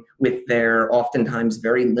doing with their oftentimes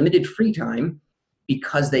very limited free time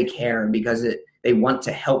because they care, because they want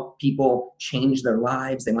to help people change their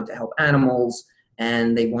lives. They want to help animals,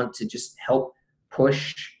 and they want to just help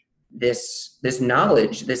push this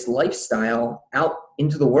knowledge, this lifestyle out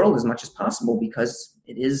into the world as much as possible, because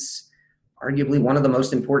it is arguably one of the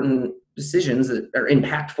most important decisions that are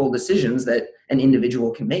impactful decisions that an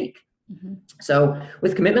individual can make. Mm-hmm. So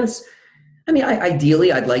with commitments, I mean,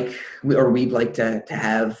 ideally we'd like to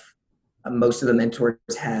have most of the mentors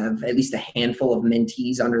have at least a handful of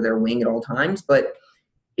mentees under their wing at all times. But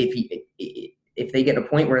if they get to a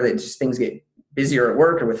point where things get busier at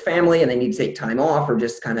work or with family and they need to take time off, or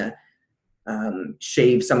just kind of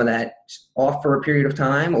shave some of that off for a period of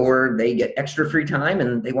time, or they get extra free time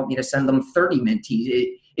and they want me to send them 30 mentees,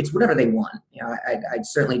 it's whatever they want. You know, I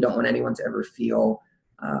certainly don't want anyone to ever feel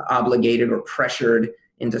obligated or pressured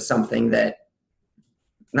into something that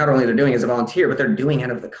not only they're doing as a volunteer, but they're doing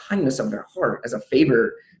out of the kindness of their heart as a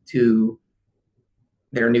favor to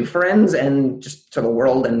their new friends and just to the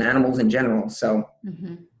world and animals in general. So,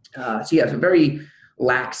 it's very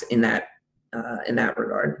lax in that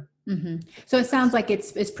regard. Mm-hmm. So it sounds like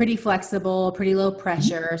it's pretty flexible, pretty low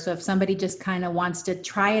pressure. Mm-hmm. So if somebody just kind of wants to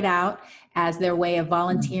try it out as their way of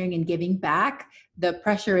volunteering and giving back, the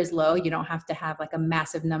pressure is low. You don't have to have like a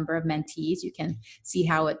massive number of mentees. You can see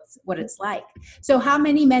what it's like. So how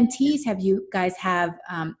many mentees have you guys have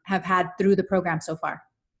had through the program so far?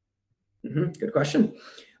 Mm-hmm. Good question.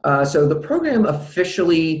 So the program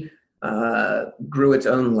officially grew its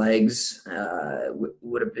own legs,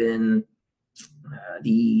 would have been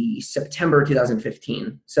the September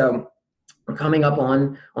 2015. So we're coming up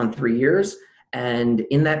on 3 years. And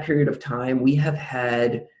in that period of time, we have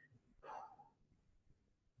had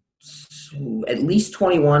at least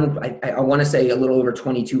 21, I want to say a little over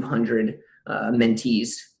 2,200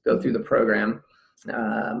 mentees go through the program.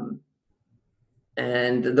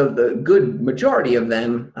 And the good majority of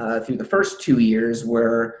them through the first 2 years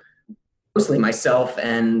were mostly myself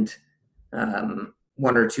and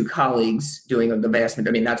one or two colleagues doing the vast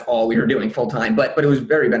majority. I mean, that's all we were doing full time, but it was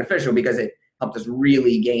very beneficial because it helped us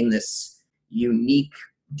really gain this unique,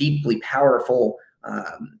 deeply powerful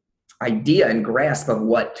idea and grasp of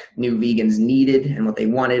what new vegans needed and what they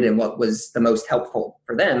wanted and what was the most helpful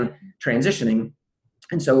for them transitioning.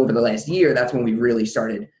 And so over the last year, that's when we really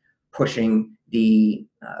started pushing the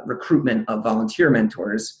recruitment of volunteer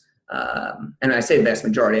mentors. And I say the vast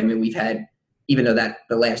majority, I mean, we've had, even though that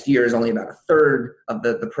the last year is only about a third of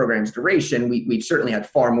the program's duration, we've certainly had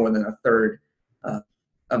far more than a third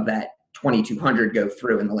of that 2,200 go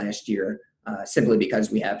through in the last year, simply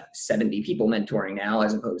because we have 70 people mentoring now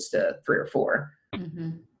as opposed to 3 or 4. Mm-hmm.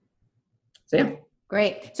 So yeah.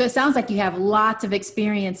 Great. So it sounds like you have lots of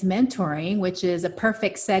experience mentoring, which is a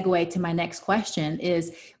perfect segue to my next question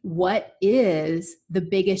is, what is the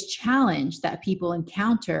biggest challenge that people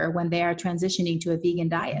encounter when they are transitioning to a vegan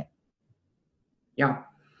diet? Yeah.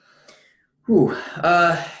 To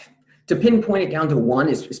pinpoint it down to one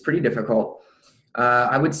is pretty difficult.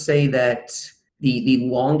 I would say that the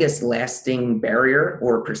longest lasting barrier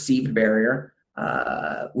or perceived barrier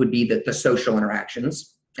would be the social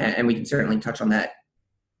interactions. And we can certainly touch on that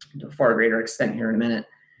to a far greater extent here in a minute.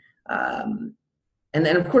 And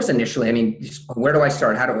then, of course, initially, I mean, where do I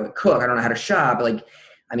start? How do I cook? I don't know how to shop. Like,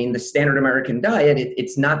 I mean, the standard American diet,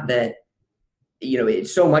 it's not that,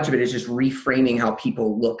 it's so much of it is just reframing how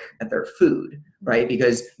people look at their food, right?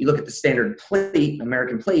 Because you look at the standard plate,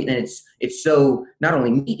 American plate, and it's so not only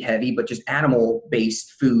meat heavy, but just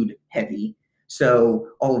animal-based food heavy. So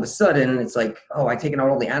all of a sudden, it's like, oh, I've taken out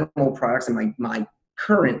all the animal products in my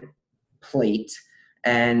current plate,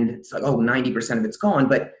 and it's like, oh, 90% of it's gone.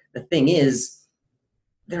 But the thing is,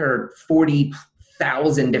 there are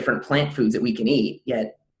 40,000 different plant foods that we can eat,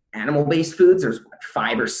 yet animal-based foods, there's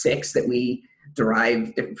 5 or 6 that we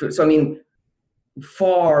derive different foods. So, I mean,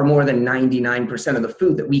 far more than 99% of the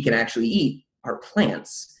food that we can actually eat are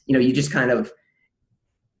plants. You just kind of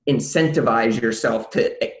incentivize yourself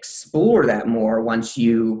to explore that more once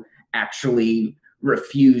you actually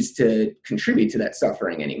refuse to contribute to that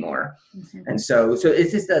suffering anymore. Mm-hmm. And so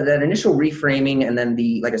it's just that initial reframing, and then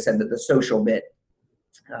like I said, the social bit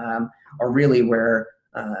are really where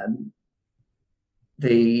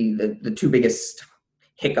the two biggest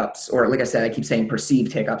hiccups, or like I said, I keep saying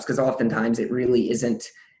perceived hiccups, because oftentimes it really isn't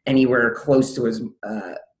anywhere close to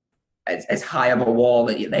as high of a wall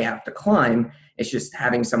that they have to climb. It's just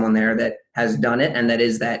having someone there that has done it and that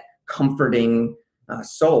is that comforting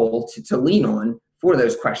soul to lean on for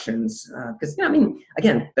those questions. Because, I mean,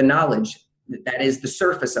 again, the knowledge, that is the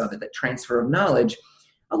surface of it, the transfer of knowledge.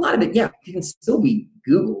 A lot of it, yeah, it can still be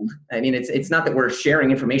Googled. I mean, it's not that we're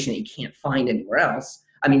sharing information that you can't find anywhere else.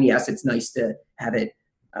 I mean, yes, it's nice to have it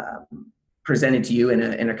presented to you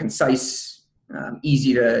in a concise,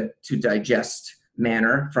 easy to digest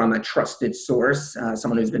manner from a trusted source,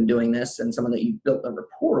 someone who's been doing this and someone that you've built a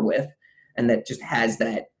rapport with, and that just has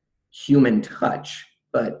that human touch.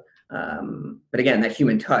 But again, that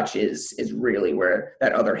human touch is really where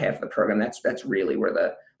that other half of the program, that's really where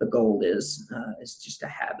the goal is just to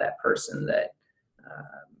have that person that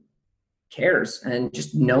cares, and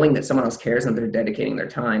just knowing that someone else cares and they're dedicating their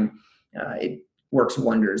time, it works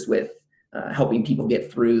wonders with helping people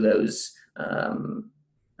get through those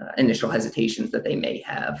initial hesitations that they may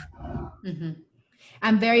have. Mm-hmm.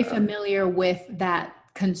 I'm very familiar with that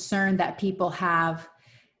concern that people have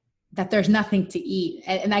that there's nothing to eat.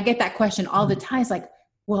 And I get that question all the time. It's like,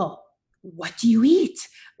 well, what do you eat?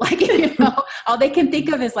 Like, you know, all they can think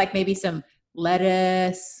of is like maybe some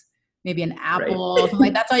lettuce, maybe an apple, right.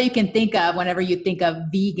 Like that's all you can think of whenever you think of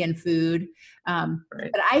vegan food. Right.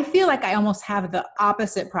 But I feel like I almost have the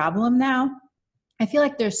opposite problem now. I feel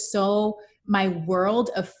like my world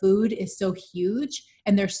of food is so huge,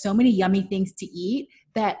 and there's so many yummy things to eat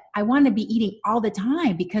that I want to be eating all the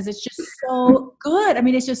time because it's just so good. I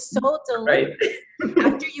mean, it's just so delicious. Right.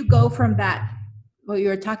 After you go from that, what you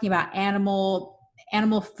were talking about, animal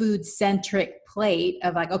food centric plate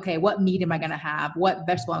of like, okay, what meat am I going to have? What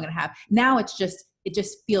vegetable am I going to have? Now it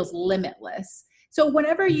just feels limitless. So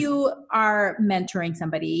whenever you are mentoring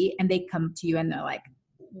somebody and they come to you and they're like,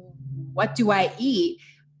 what do I eat?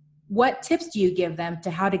 What tips do you give them to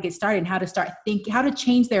how to get started and how to start thinking, how to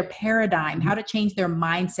change their paradigm, how to change their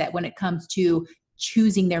mindset when it comes to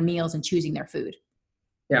choosing their meals and choosing their food?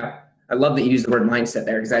 Yeah, I love that you use the word mindset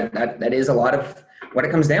there, because that is a lot of what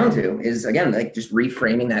it comes down to is, again, like just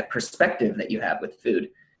reframing that perspective that you have with food.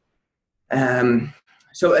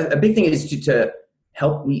 So a big thing is to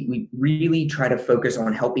help, we really try to focus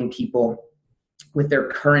on helping people with their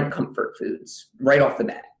current comfort foods right off the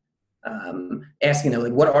bat. Asking them,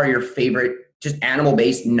 like, what are your favorite just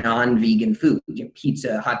animal-based non-vegan food,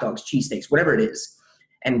 pizza, hot dogs, cheesesteaks, whatever it is,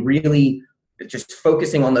 and really just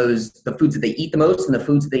focusing on the foods that they eat the most and the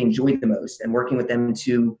foods that they enjoy the most, and working with them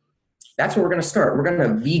to, that's where we're going to start. We're going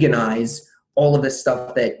to veganize all of this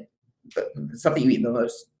stuff the stuff that you eat the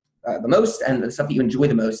most and the stuff that you enjoy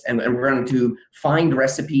the most, and we're going to find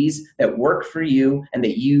recipes that work for you and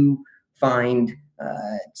that you find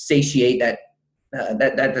satiate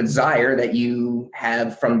that desire that you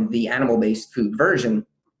have from the animal-based food version.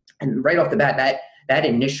 And right off the bat, that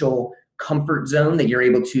initial comfort zone that you're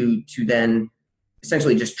able to then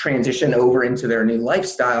essentially just transition over into their new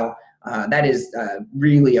lifestyle, that is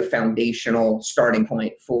really a foundational starting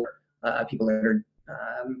point for people that are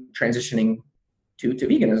transitioning to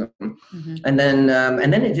veganism. Mm-hmm. And then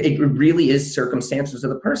it really is circumstances of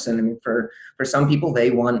the person. I mean, for some people,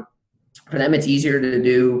 for them, it's easier to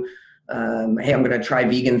do, hey, I'm going to try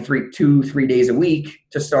vegan 2-3 days a week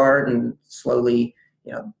to start and slowly,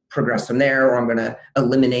 progress from there. Or I'm going to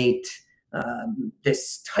eliminate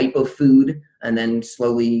this type of food and then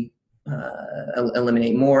slowly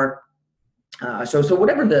eliminate more. So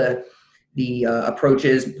whatever the approach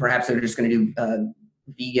is, perhaps they're just going to do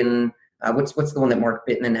vegan. What's the one that Mark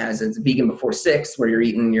Bittman has? It's vegan before 6, where you're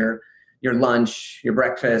eating your lunch, your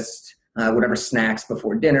breakfast, whatever snacks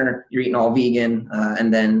before dinner. You're eating all vegan,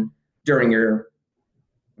 and then during your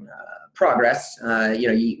progress,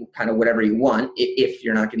 you eat kind of whatever you want. If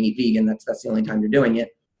you're not going to eat vegan, that's the only time you're doing it.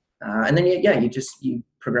 And then you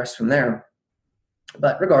progress from there.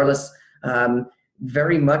 But regardless,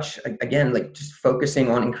 very much again, like just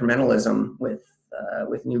focusing on incrementalism with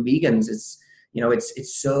new vegans.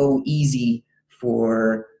 It's so easy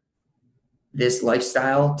for this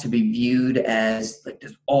lifestyle to be viewed as like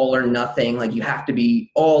this all or nothing, like you have to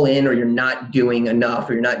be all in or you're not doing enough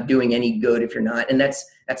or you're not doing any good if you're not. And that's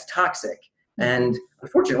toxic. And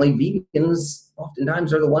unfortunately, vegans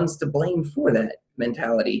oftentimes are the ones to blame for that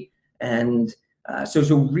mentality. And so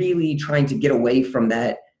really trying to get away from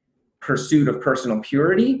that pursuit of personal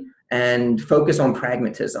purity and focus on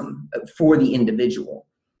pragmatism for the individual,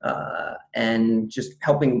 and just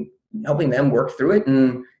helping them work through it.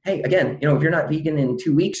 And hey, again, if you're not vegan in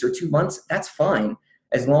 2 weeks or 2 months, that's fine.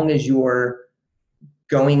 As long as you're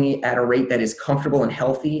going at a rate that is comfortable and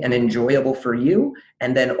healthy and enjoyable for you,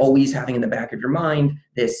 and then always having in the back of your mind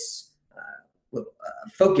this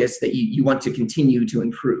focus that you want to continue to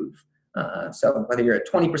improve. So whether you're at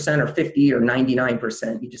 20% or 50 or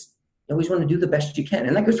 99%, you always want to do the best you can.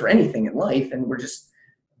 And that goes for anything in life. And we're just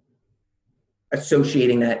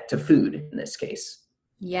associating that to food in this case.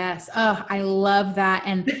 Yes. Oh, I love that.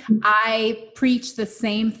 And I preach the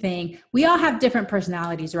same thing. We all have different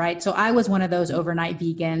personalities, right? So I was one of those overnight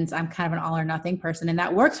vegans. I'm kind of an all or nothing person, and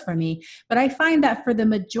that works for me. But I find that for the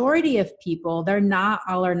majority of people, they're not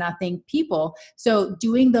all or nothing people. So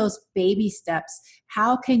doing those baby steps,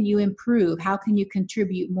 how can you improve? How can you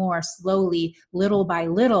contribute more slowly, little by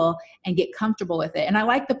little, and get comfortable with it? And I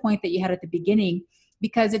like the point that you had at the beginning,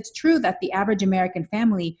 because it's true that the average American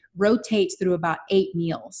family rotates through about 8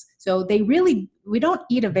 meals. So we don't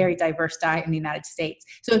eat a very diverse diet in the United States.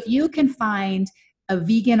 So if you can find a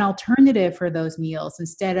vegan alternative for those meals,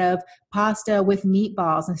 instead of pasta with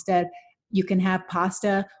meatballs, instead you can have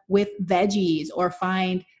pasta with veggies, or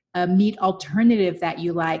find a meat alternative that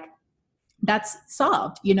you like, that's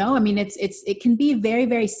solved. I mean, it can be very,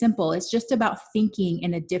 very simple. It's just about thinking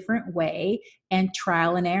in a different way and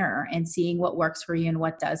trial and error and seeing what works for you and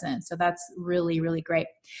what doesn't. So that's really, really great.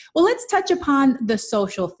 Well, let's touch upon the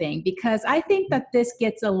social thing, because I think that this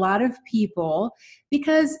gets a lot of people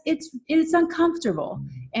because it's uncomfortable.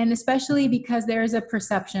 And especially because there is a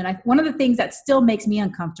perception. One of the things that still makes me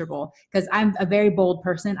uncomfortable, because I'm a very bold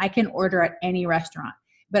person, I can order at any restaurant.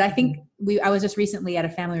 But I think I was just recently at a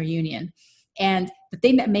family reunion, and the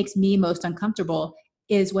thing that makes me most uncomfortable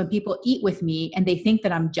is when people eat with me and they think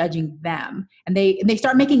that I'm judging them, and they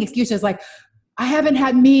start making excuses like, I haven't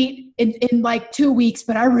had meat in like 2 weeks,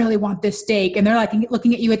 but I really want this steak. And they're like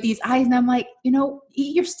looking at you with these eyes, and I'm like,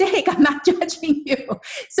 eat your steak. I'm not judging you.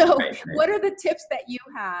 So right. What are the tips that you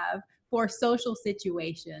have for social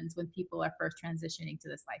situations when people are first transitioning to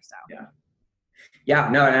this lifestyle? Yeah,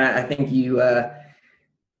 no, and I think you,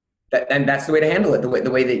 and that's the way to handle it. The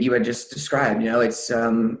way that you had just described, it's,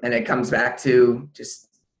 and it comes back to just,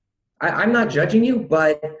 I'm not judging you,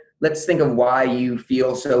 but let's think of why you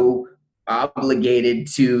feel so obligated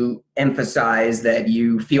to emphasize that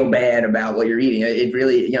you feel bad about what you're eating. It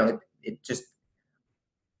really, it just,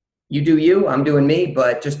 you do you, I'm doing me,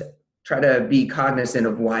 but just try to be cognizant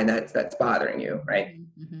of why that's bothering you. Right.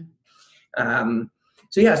 Mm-hmm.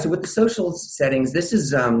 So with the social settings, this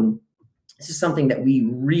is something that we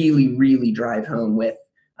really, really drive home with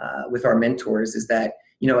our mentors, is that,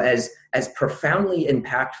 as profoundly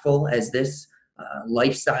impactful as this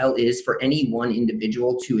lifestyle is for any one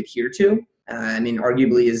individual to adhere to,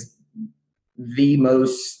 arguably is the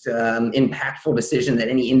most impactful decision that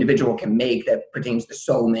any individual can make that pertains to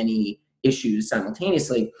so many issues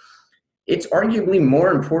simultaneously. It's arguably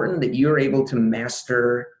more important that you're able to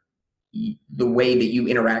master the way that you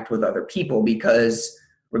interact with other people, because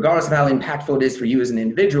regardless of how impactful it is for you as an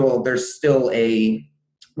individual, there's still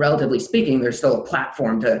relatively speaking, there's still a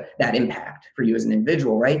platform to that impact for you as an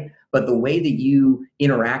individual, right? But the way that you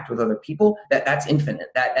interact with other people, that's infinite.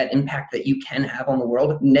 That impact that you can have on the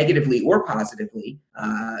world, negatively or positively,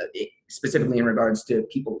 specifically in regards to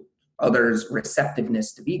others'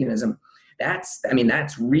 receptiveness to veganism,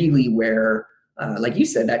 that's really where, like you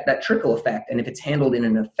said, that trickle effect. And if it's handled in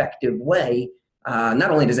an effective way,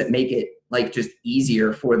 not only does it make it like just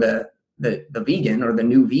easier for the vegan or the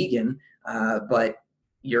new vegan, but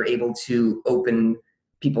you're able to open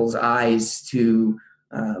people's eyes to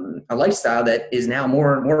a lifestyle that is now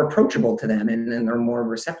more approachable to them and they're more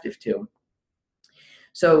receptive to.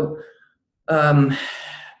 So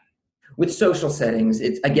with social settings,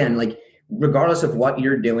 it's again, like regardless of what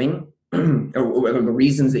you're doing or the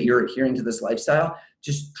reasons that you're adhering to this lifestyle,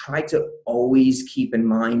 just try to always keep in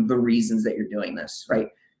mind the reasons that you're doing this, right?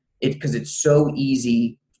 Because it's so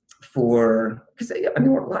easy a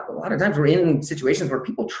lot of times we're in situations where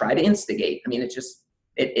people try to instigate.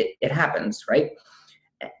 It happens, right?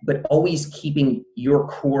 But always keeping your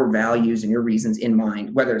core values and your reasons in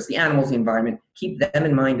mind, whether it's the animals, the environment, keep them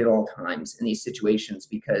in mind at all times in these situations,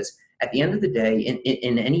 because at the end of the day,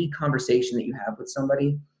 in any conversation that you have with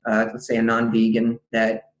somebody, let's say a non-vegan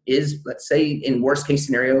that is, let's say in worst case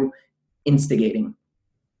scenario, instigating,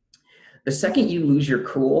 the second you lose your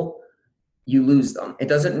cool, you lose them. It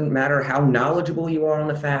doesn't matter how knowledgeable you are on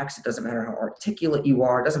the facts. It doesn't matter how articulate you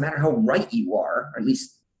are. It doesn't matter how right you are, or at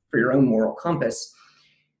least for your own moral compass.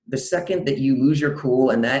 The second that you lose your cool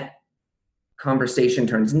and that conversation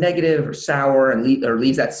turns negative or sour and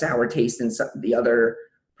leaves that sour taste in the other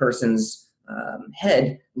person's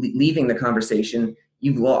head, leaving the conversation,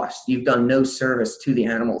 you've lost. You've done no service to the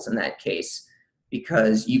animals in that case,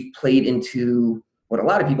 because you've played into what a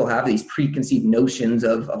lot of people have, these preconceived notions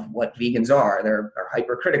of what vegans are. They're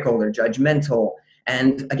hypercritical, they're judgmental.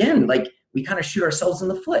 And again, like we kind of shoot ourselves in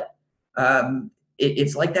the foot.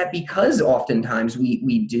 it's like that because oftentimes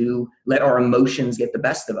we do let our emotions get the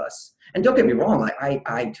best of us. And don't get me wrong,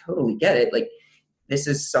 I totally get it. Like, this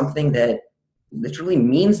is something that literally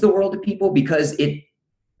means the world to people because the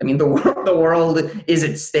world is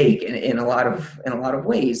at stake in a lot of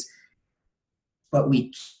ways. But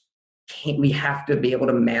we have to be able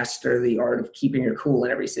to master the art of keeping your cool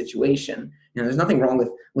in every situation. There's nothing wrong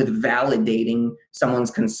with validating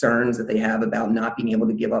someone's concerns that they have about not being able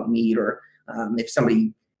to give up meat, or if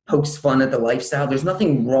somebody pokes fun at the lifestyle. There's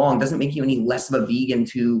nothing wrong. It doesn't make you any less of a vegan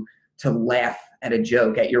to laugh at a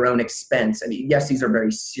joke at your own expense. I mean, yes, these are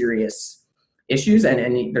very serious issues,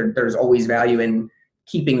 and there's always value in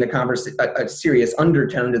keeping a serious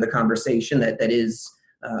undertone to the conversation that is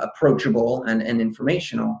approachable and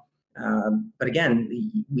informational. But again,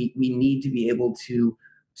 we need to be able to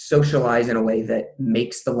socialize in a way that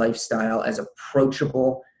makes the lifestyle as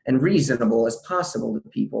approachable and reasonable as possible to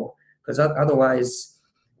people, because otherwise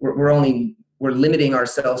we're limiting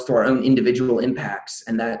ourselves to our own individual impacts,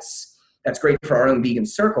 and that's great for our own vegan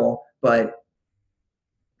circle. But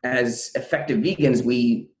as effective vegans,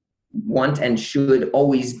 we want and should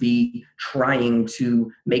always be trying to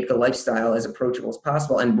make the lifestyle as approachable as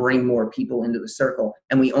possible and bring more people into the circle.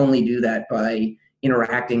 And we only do that by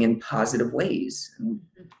interacting in positive ways. And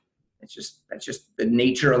that's just the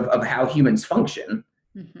nature of how humans function.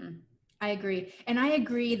 Mm-hmm. I agree. And I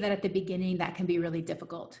agree that at the beginning that can be really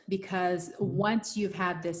difficult, because once you've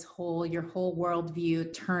had your whole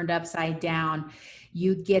worldview turned upside down,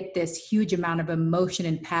 you get this huge amount of emotion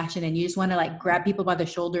and passion, and you just want to like grab people by the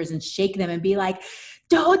shoulders and shake them and be like,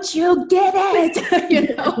 don't you get it?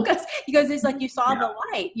 Because it's like you saw the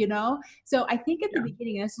light, So I think at the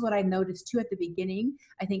beginning, this is what I noticed too at the beginning,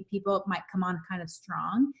 I think people might come on kind of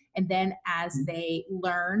strong. And then as they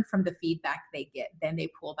learn from the feedback they get, then they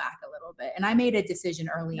pull back a little bit. And I made a decision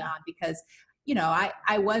early on because,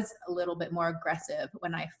 I was a little bit more aggressive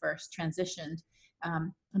when I first transitioned.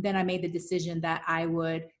 Then I made the decision that I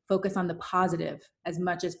would focus on the positive as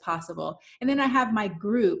much as possible. And then I have my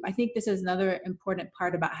group. I think this is another important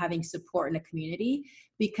part about having support in a community,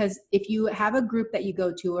 because if you have a group that you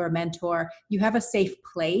go to or a mentor, you have a safe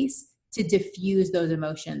place to diffuse those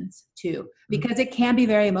emotions too, because it can be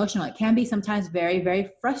very emotional. It can be sometimes very, very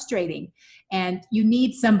frustrating. And you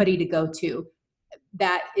need somebody to go to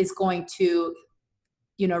that is going to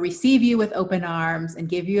receive you with open arms and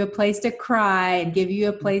give you a place to cry and give you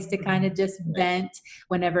a place to kind of just vent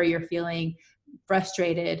whenever you're feeling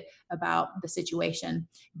frustrated about the situation.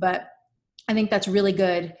 But I think that's really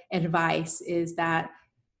good advice, is that,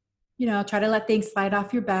 try to let things slide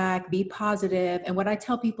off your back, be positive. And what I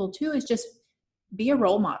tell people too is just be a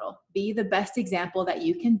role model, be the best example that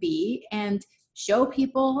you can be, and show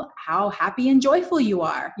people how happy and joyful you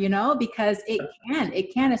are, because it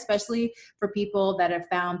can, especially for people that have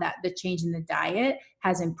found that the change in the diet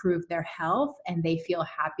has improved their health and they feel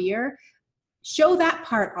happier. Show that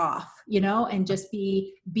part off, and just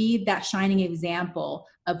be that shining example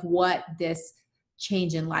of what this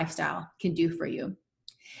change in lifestyle can do for you.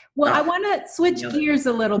 Well, I want to switch gears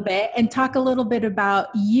a little bit and talk a little bit about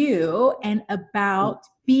you and about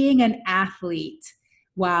being an athlete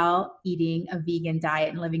while eating a vegan diet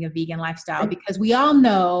and living a vegan lifestyle, because we all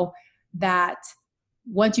know that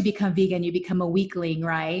once you become vegan, you become a weakling,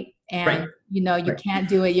 right? And, you can't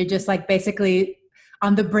do it. You're just like basically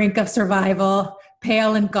on the brink of survival,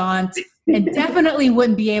 pale and gaunt, and definitely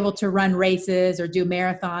wouldn't be able to run races or do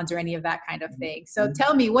marathons or any of that kind of thing. So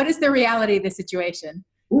tell me, what is the reality of the situation?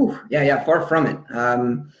 Far from it.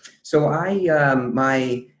 So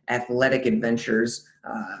my athletic adventures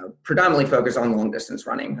predominantly focus on long distance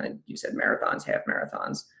running. You said marathons, half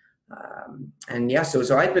marathons.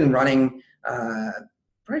 So I've been running, I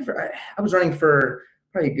was running for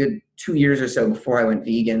probably a good 2 years or so before I went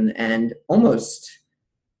vegan, and almost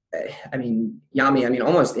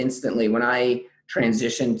instantly when I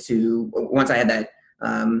transitioned once I had that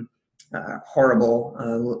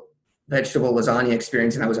horrible vegetable lasagna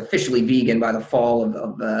experience, and I was officially vegan by the fall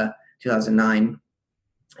of 2009.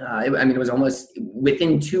 It was almost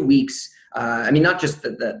within 2 weeks. Not just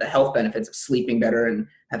the health benefits of sleeping better and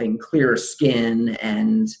having clearer skin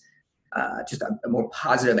and just a more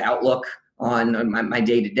positive outlook on my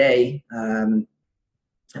day-to-day.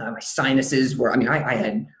 My sinuses were, I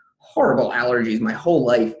had horrible allergies my whole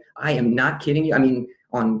life. I am not kidding you.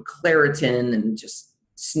 On Claritin and just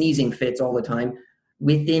sneezing fits all the time.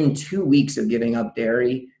 Within 2 weeks of giving up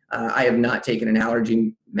dairy, I have not taken an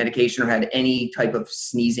allergy medication or had any type of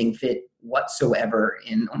sneezing fit whatsoever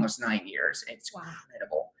in almost 9 years. It's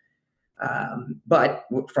incredible. But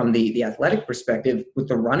from the athletic perspective, with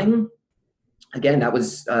the running, again, that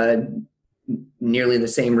was nearly the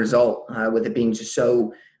same result, with it being just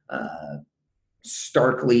so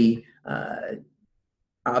starkly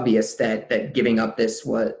obvious that giving up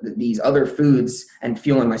these other foods and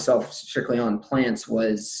fueling myself strictly on plants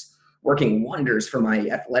was working wonders for my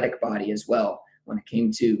athletic body as well. When it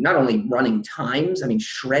came to not only running times, I mean,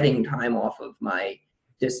 shredding time off of my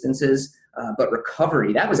distances, but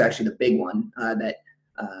recovery. That was actually the big one, that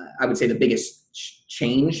I would say the biggest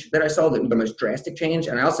change that I saw, the most drastic change.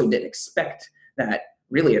 And I also didn't expect that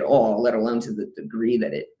really at all, let alone to the degree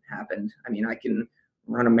that it happened. I mean, I can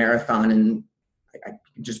run a marathon and I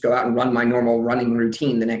can just go out and run my normal running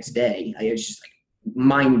routine the next day. It was just like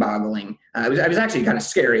mind-boggling. I was actually kind of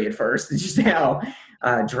scary at first, just how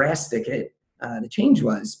drastic the change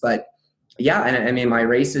was. But yeah, and I mean, my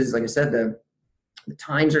races, like I said, the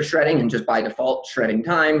times are shredding, and just by default shredding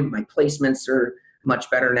time. My placements are much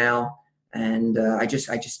better now, and I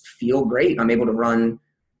just feel great. I'm able to run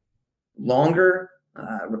longer,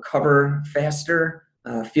 recover faster,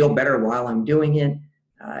 feel better while I'm doing it.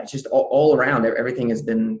 It's just all around, everything has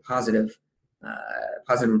been positive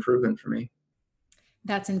improvement for me.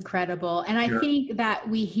 That's incredible. And I think that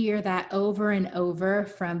we hear that over and over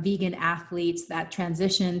from vegan athletes that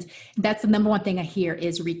transitioned. That's the number one thing I hear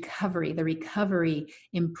is recovery. The recovery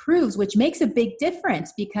improves, which makes a big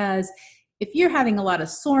difference, because if you're having a lot of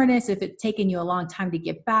soreness, if it's taken you a long time to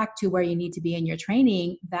get back to where you need to be in your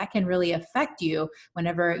training, that can really affect you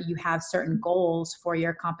whenever you have certain goals for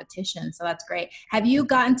your competition. So that's great. Have you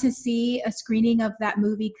gotten to see a screening of that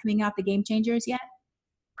movie coming out, The Game Changers, yet?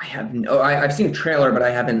 I have I've seen a trailer, but I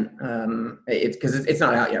haven't. It's because it's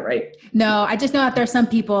not out yet, right? No, I just know that there's some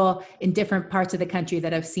people in different parts of the country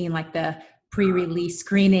that have seen like the pre-release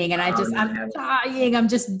screening, and I'm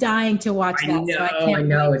just dying to watch that. So I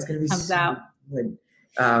know it's going to be comes out. Good.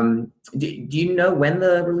 Do you know when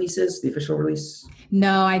the release is? The official release?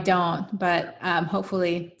 No, I don't. But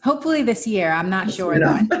hopefully this year. I'm not sure.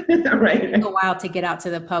 Right. It took a while to get out to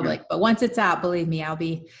the public, but once it's out, believe me, I'll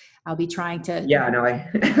be trying to. Yeah, no, I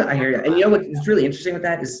hear you. And you know what's really interesting with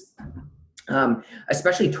that is,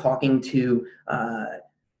 especially talking to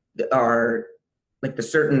the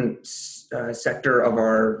certain sector of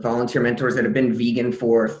our volunteer mentors that have been vegan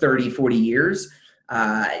for 30, 40 years,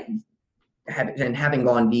 and having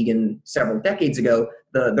gone vegan several decades ago,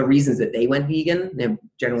 the reasons that they went vegan,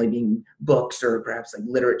 generally being books or perhaps like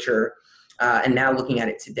literature, and now looking at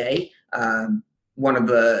it today, one of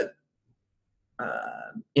the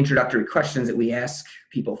introductory questions that we ask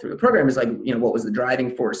people through the program is like, what was the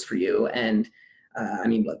driving force for you? And I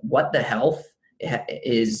mean, like, what the health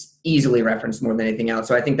is easily referenced more than anything else.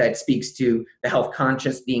 So I think that speaks to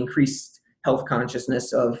the increased health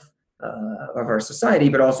consciousness of our society,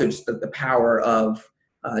 but also just the power of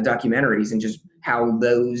documentaries and just how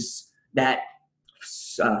that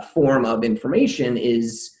form of information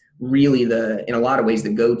is really in a lot of ways the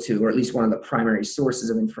go-to, or at least one of the primary sources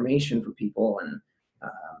of information for people. And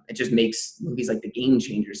it just makes movies like The Game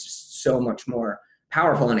Changers just so much more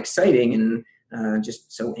powerful and exciting, and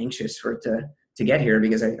just so anxious for it to get here,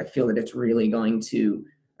 because I feel that it's really going to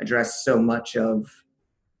address so much of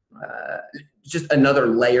just another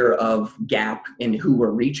layer of gap in who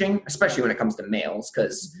we're reaching, especially when it comes to males.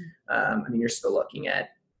 Because I mean, you're still looking at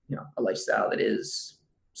a lifestyle that is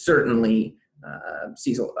certainly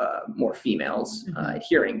sees more females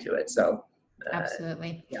adhering to it. So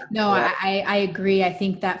absolutely. Yeah. No, I agree. I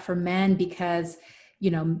think that for men, because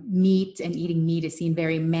meat and eating meat is seen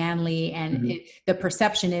very manly, and the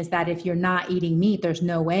perception is that if you're not eating meat, there's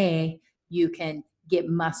no way you can get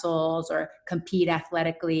muscles or compete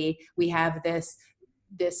athletically. We have this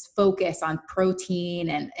focus on protein,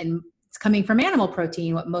 and it's coming from animal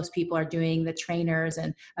protein, what most people are doing, the trainers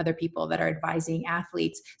and other people that are advising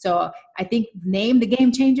athletes. So I think name The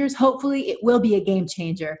Game Changers. Hopefully it will be a game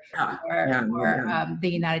changer for the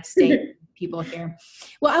United States people here.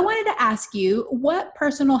 Well, I wanted to ask you, what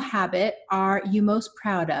personal habit are you most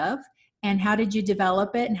proud of, and how did you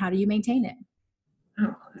develop it, and how do you maintain it?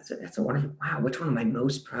 Oh, that's a wonderful, wow. Which one am I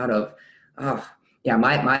most proud of? Oh, yeah,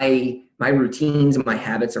 my routines and my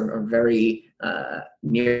habits are very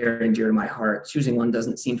near and dear to my heart. Choosing one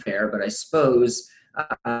doesn't seem fair, but I suppose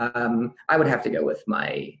I would have to go with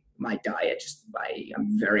my diet.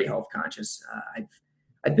 I'm very health conscious.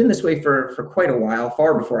 I've been this way for quite a while,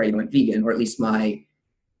 far before I went vegan, or at least my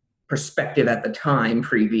perspective at the time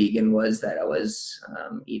pre-vegan was that I was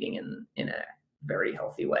eating in a very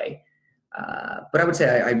healthy way. But I would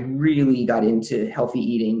say I really got into healthy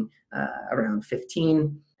eating around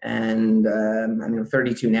 15, and I'm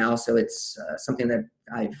 32 now, so it's something that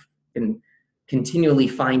I've been continually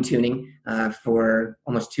fine-tuning for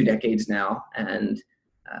almost 2 decades now. And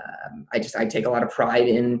I take a lot of pride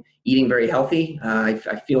in eating very healthy.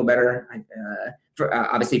 I feel better.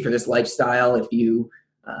 Obviously for this lifestyle, if you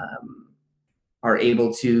are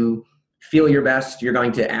able to feel your best, you're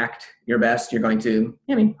going to act your best. You're going to,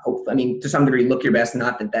 to some degree, look your best.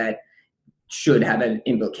 Not that should have an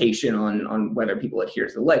implication on whether people adhere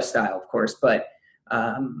to the lifestyle, of course, but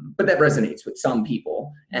that resonates with some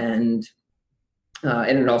people, and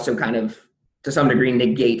it also kind of, to some degree,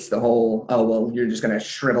 negates the whole, oh, well, you're just going to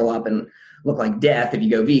shrivel up and look like death if you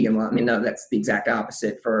go vegan. Well, no, that's the exact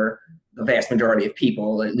opposite for the vast majority of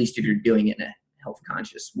people, at least if you're doing it in a health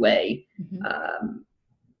conscious way. Mm-hmm.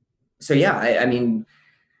 So yeah,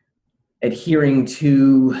 adhering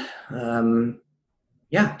to,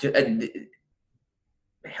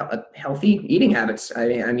 healthy eating habits.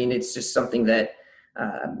 It's just something that,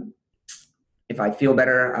 if I feel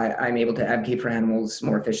better, I'm able to advocate for animals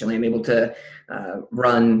more efficiently. I'm able to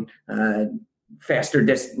run faster,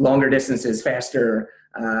 longer distances faster.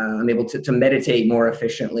 I'm able to meditate more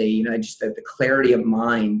efficiently. Just the clarity of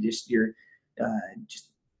mind, just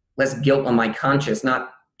less guilt on my conscience,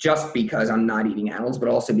 not just because I'm not eating animals, but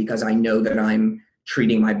also because I know that I'm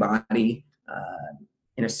treating my body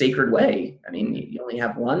in a sacred way. You only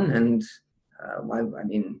have one, and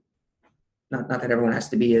not that everyone has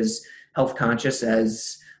to be as health conscious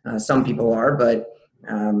as some people are, but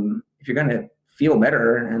if you're going to feel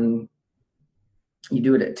better and you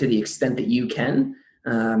do it to the extent that you can,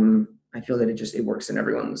 I feel that it works in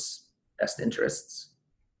everyone's best interests.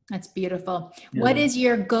 That's beautiful. Yeah. What is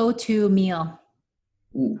your go-to meal?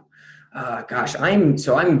 Ooh, gosh, I'm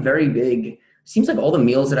very big. Seems like all the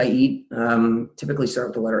meals that I eat typically start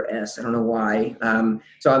with the letter S. I don't know why.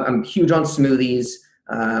 So I'm huge on smoothies,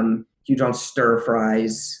 huge on stir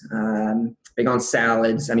fries, big on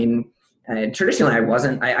salads. Traditionally I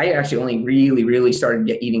wasn't. I actually only really started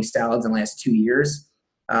eating salads in the last 2 years.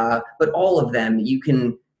 But all of them, you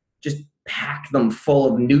can just pack them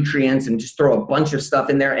full of nutrients and just throw a bunch of stuff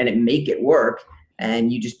in there and make it work.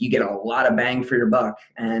 And you get a lot of bang for your buck.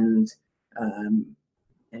 And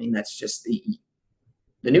that's just the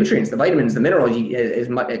nutrients, the vitamins, the minerals,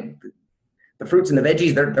 the fruits and the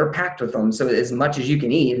veggies, they're packed with them. So as much as you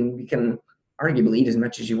can eat, and you can arguably eat as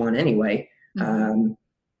much as you want anyway. Mm-hmm.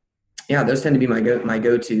 Those tend to be my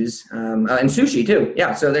go-tos. And sushi too.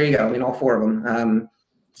 Yeah. So there you go. All four of them.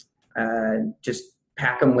 Just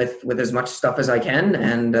pack them with as much stuff as I can,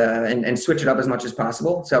 and switch it up as much as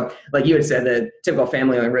possible. So like you had said, the typical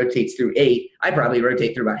family only rotates through 8. I probably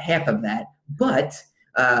rotate through about half of that, but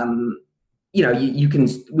you can,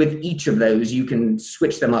 with each of those, you can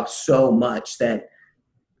switch them up so much that,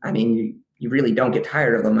 you really don't get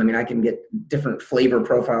tired of them. I can get different flavor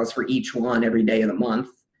profiles for each one every day of the month.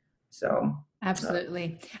 So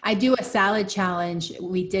absolutely. I do a salad challenge.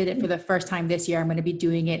 We did it for the first time this year. I'm going to be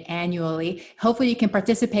doing it annually. Hopefully you can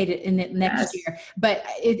participate in it next year. But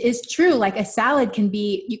it is true. Like a salad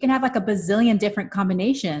you can have like a bazillion different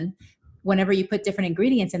combination. Whenever you put different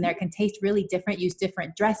ingredients in there, it can taste really different. Use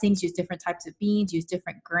different dressings, use different types of beans, use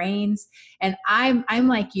different grains. And I'm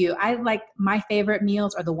like you. I like, my favorite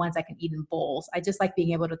meals are the ones I can eat in bowls. I just like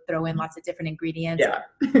being able to throw in lots of different ingredients. Yeah.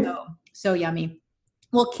 So yummy.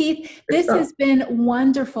 Well, Keith, this has been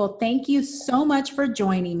wonderful. Thank you so much for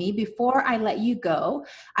joining me. Before I let you go,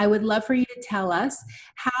 I would love for you to tell us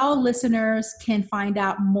how listeners can find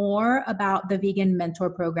out more about the Vegan Mentor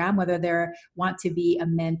Program, whether they want to be a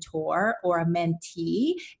mentor or a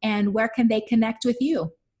mentee, and where can they connect with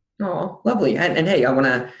you? Oh, lovely. And hey, I want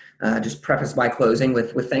to just preface my closing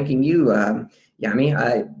with thanking you,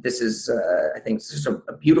 Yami. This is, I think, it's just a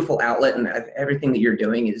beautiful outlet, and everything that you're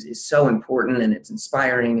doing is so important, and it's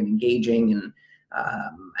inspiring and engaging,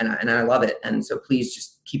 and I love it. And so please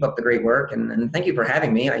just keep up the great work, and thank you for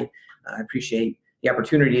having me. I appreciate the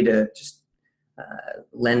opportunity to just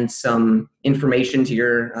lend some information to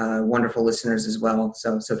your wonderful listeners as well.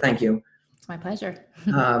 So thank you. It's my pleasure.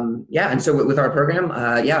 And so with our program,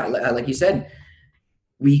 like you said,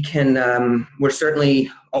 we can, we're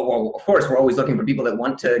certainly, of course, we're always looking for people that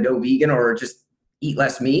want to go vegan or just eat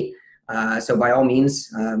less meat. So by all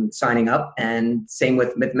means, signing up. And same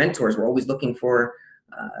with mentors. We're always looking for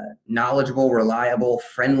knowledgeable, reliable,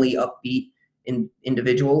 friendly, upbeat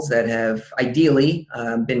individuals that have ideally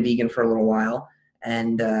been vegan for a little while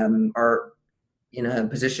and are in a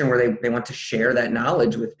position where they want to share that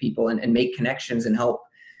knowledge with people and make connections and help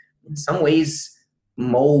in some ways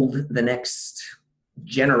mold the next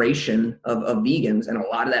generation of vegans. And a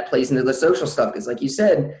lot of that plays into the social stuff, because like you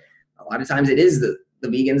said, a lot of times it is the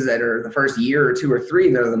vegans that are the first year or 2 or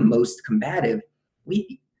 3 that are the most combative.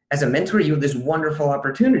 As a mentor, you have this wonderful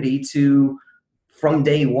opportunity to from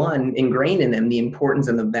day one ingrained in them the importance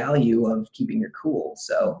and the value of keeping your cool.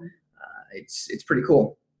 So it's pretty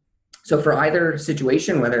cool. So for either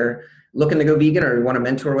situation, whether looking to go vegan or you want to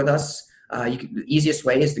mentor with us, the easiest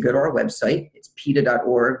way is to go to our website. It's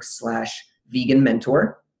PETA.org/vegan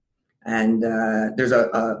mentor. And there's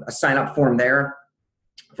a sign up form there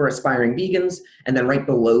for aspiring vegans. And then right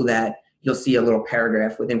below that, you'll see a little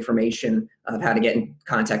paragraph with information of how to get in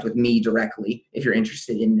contact with me directly if you're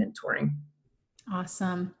interested in mentoring.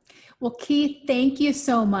 Awesome. Well, Keith, thank you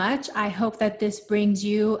so much. I hope that this brings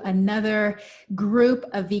you another group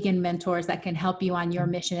of vegan mentors that can help you on your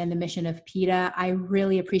mission and the mission of PETA. I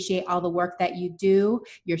really appreciate all the work that you do,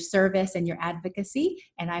 your service and your advocacy,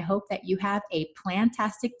 and I hope that you have a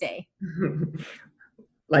plantastic day.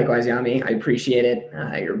 Likewise, Yami. I appreciate it.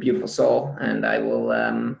 You're a beautiful soul, and I will,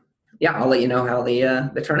 I'll let you know how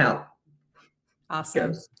the turnout Awesome.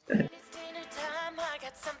 goes.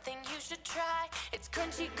 It's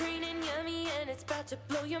crunchy, green, and yummy, and it's about to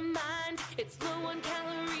blow your mind. It's low on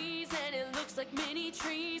calories, and it looks like mini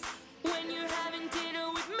trees. When you're having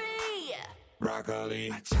dinner with me,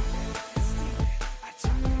 Broccoli.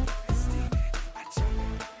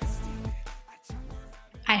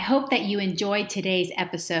 I hope that you enjoyed today's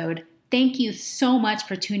episode. Thank you so much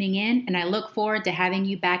for tuning in, and I look forward to having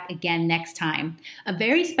you back again next time. A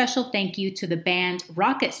very special thank you to the band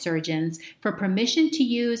Rocket Surgeons for permission to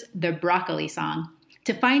use the Broccoli song.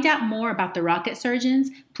 To find out more about the Rocket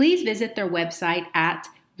Surgeons, please visit their website at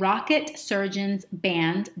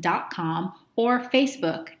rocketsurgeonsband.com or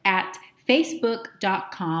Facebook at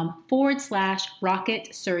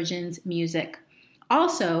facebook.com/Rocket Surgeons Music.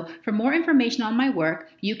 Also, for more information on my work,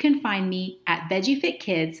 you can find me at Veggie Fit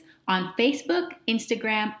Kids on Facebook,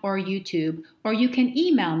 Instagram, or YouTube, or you can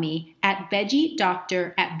email me at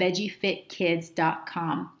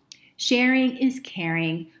veggiedoctor@veggiefitkids.com. Sharing is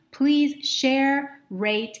caring. Please share,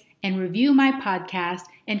 rate, and review my podcast,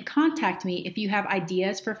 and contact me if you have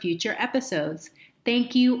ideas for future episodes.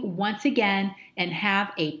 Thank you once again, and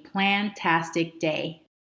have a plantastic day.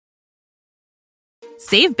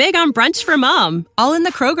 Save big on brunch for mom, all in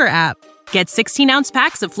the Kroger app. Get 16-ounce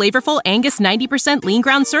packs of flavorful Angus 90% lean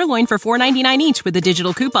ground sirloin for $4.99 each with a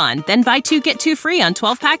digital coupon. Then buy 2, get 2 free on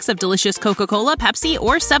 12 packs of delicious Coca-Cola, Pepsi,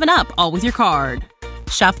 or 7-Up, all with your card.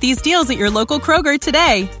 Shop these deals at your local Kroger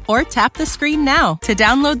today, or tap the screen now to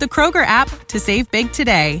download the Kroger app to save big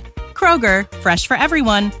today. Kroger, fresh for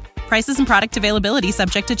everyone. Prices and product availability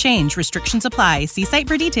subject to change. Restrictions apply. See site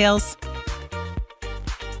for details.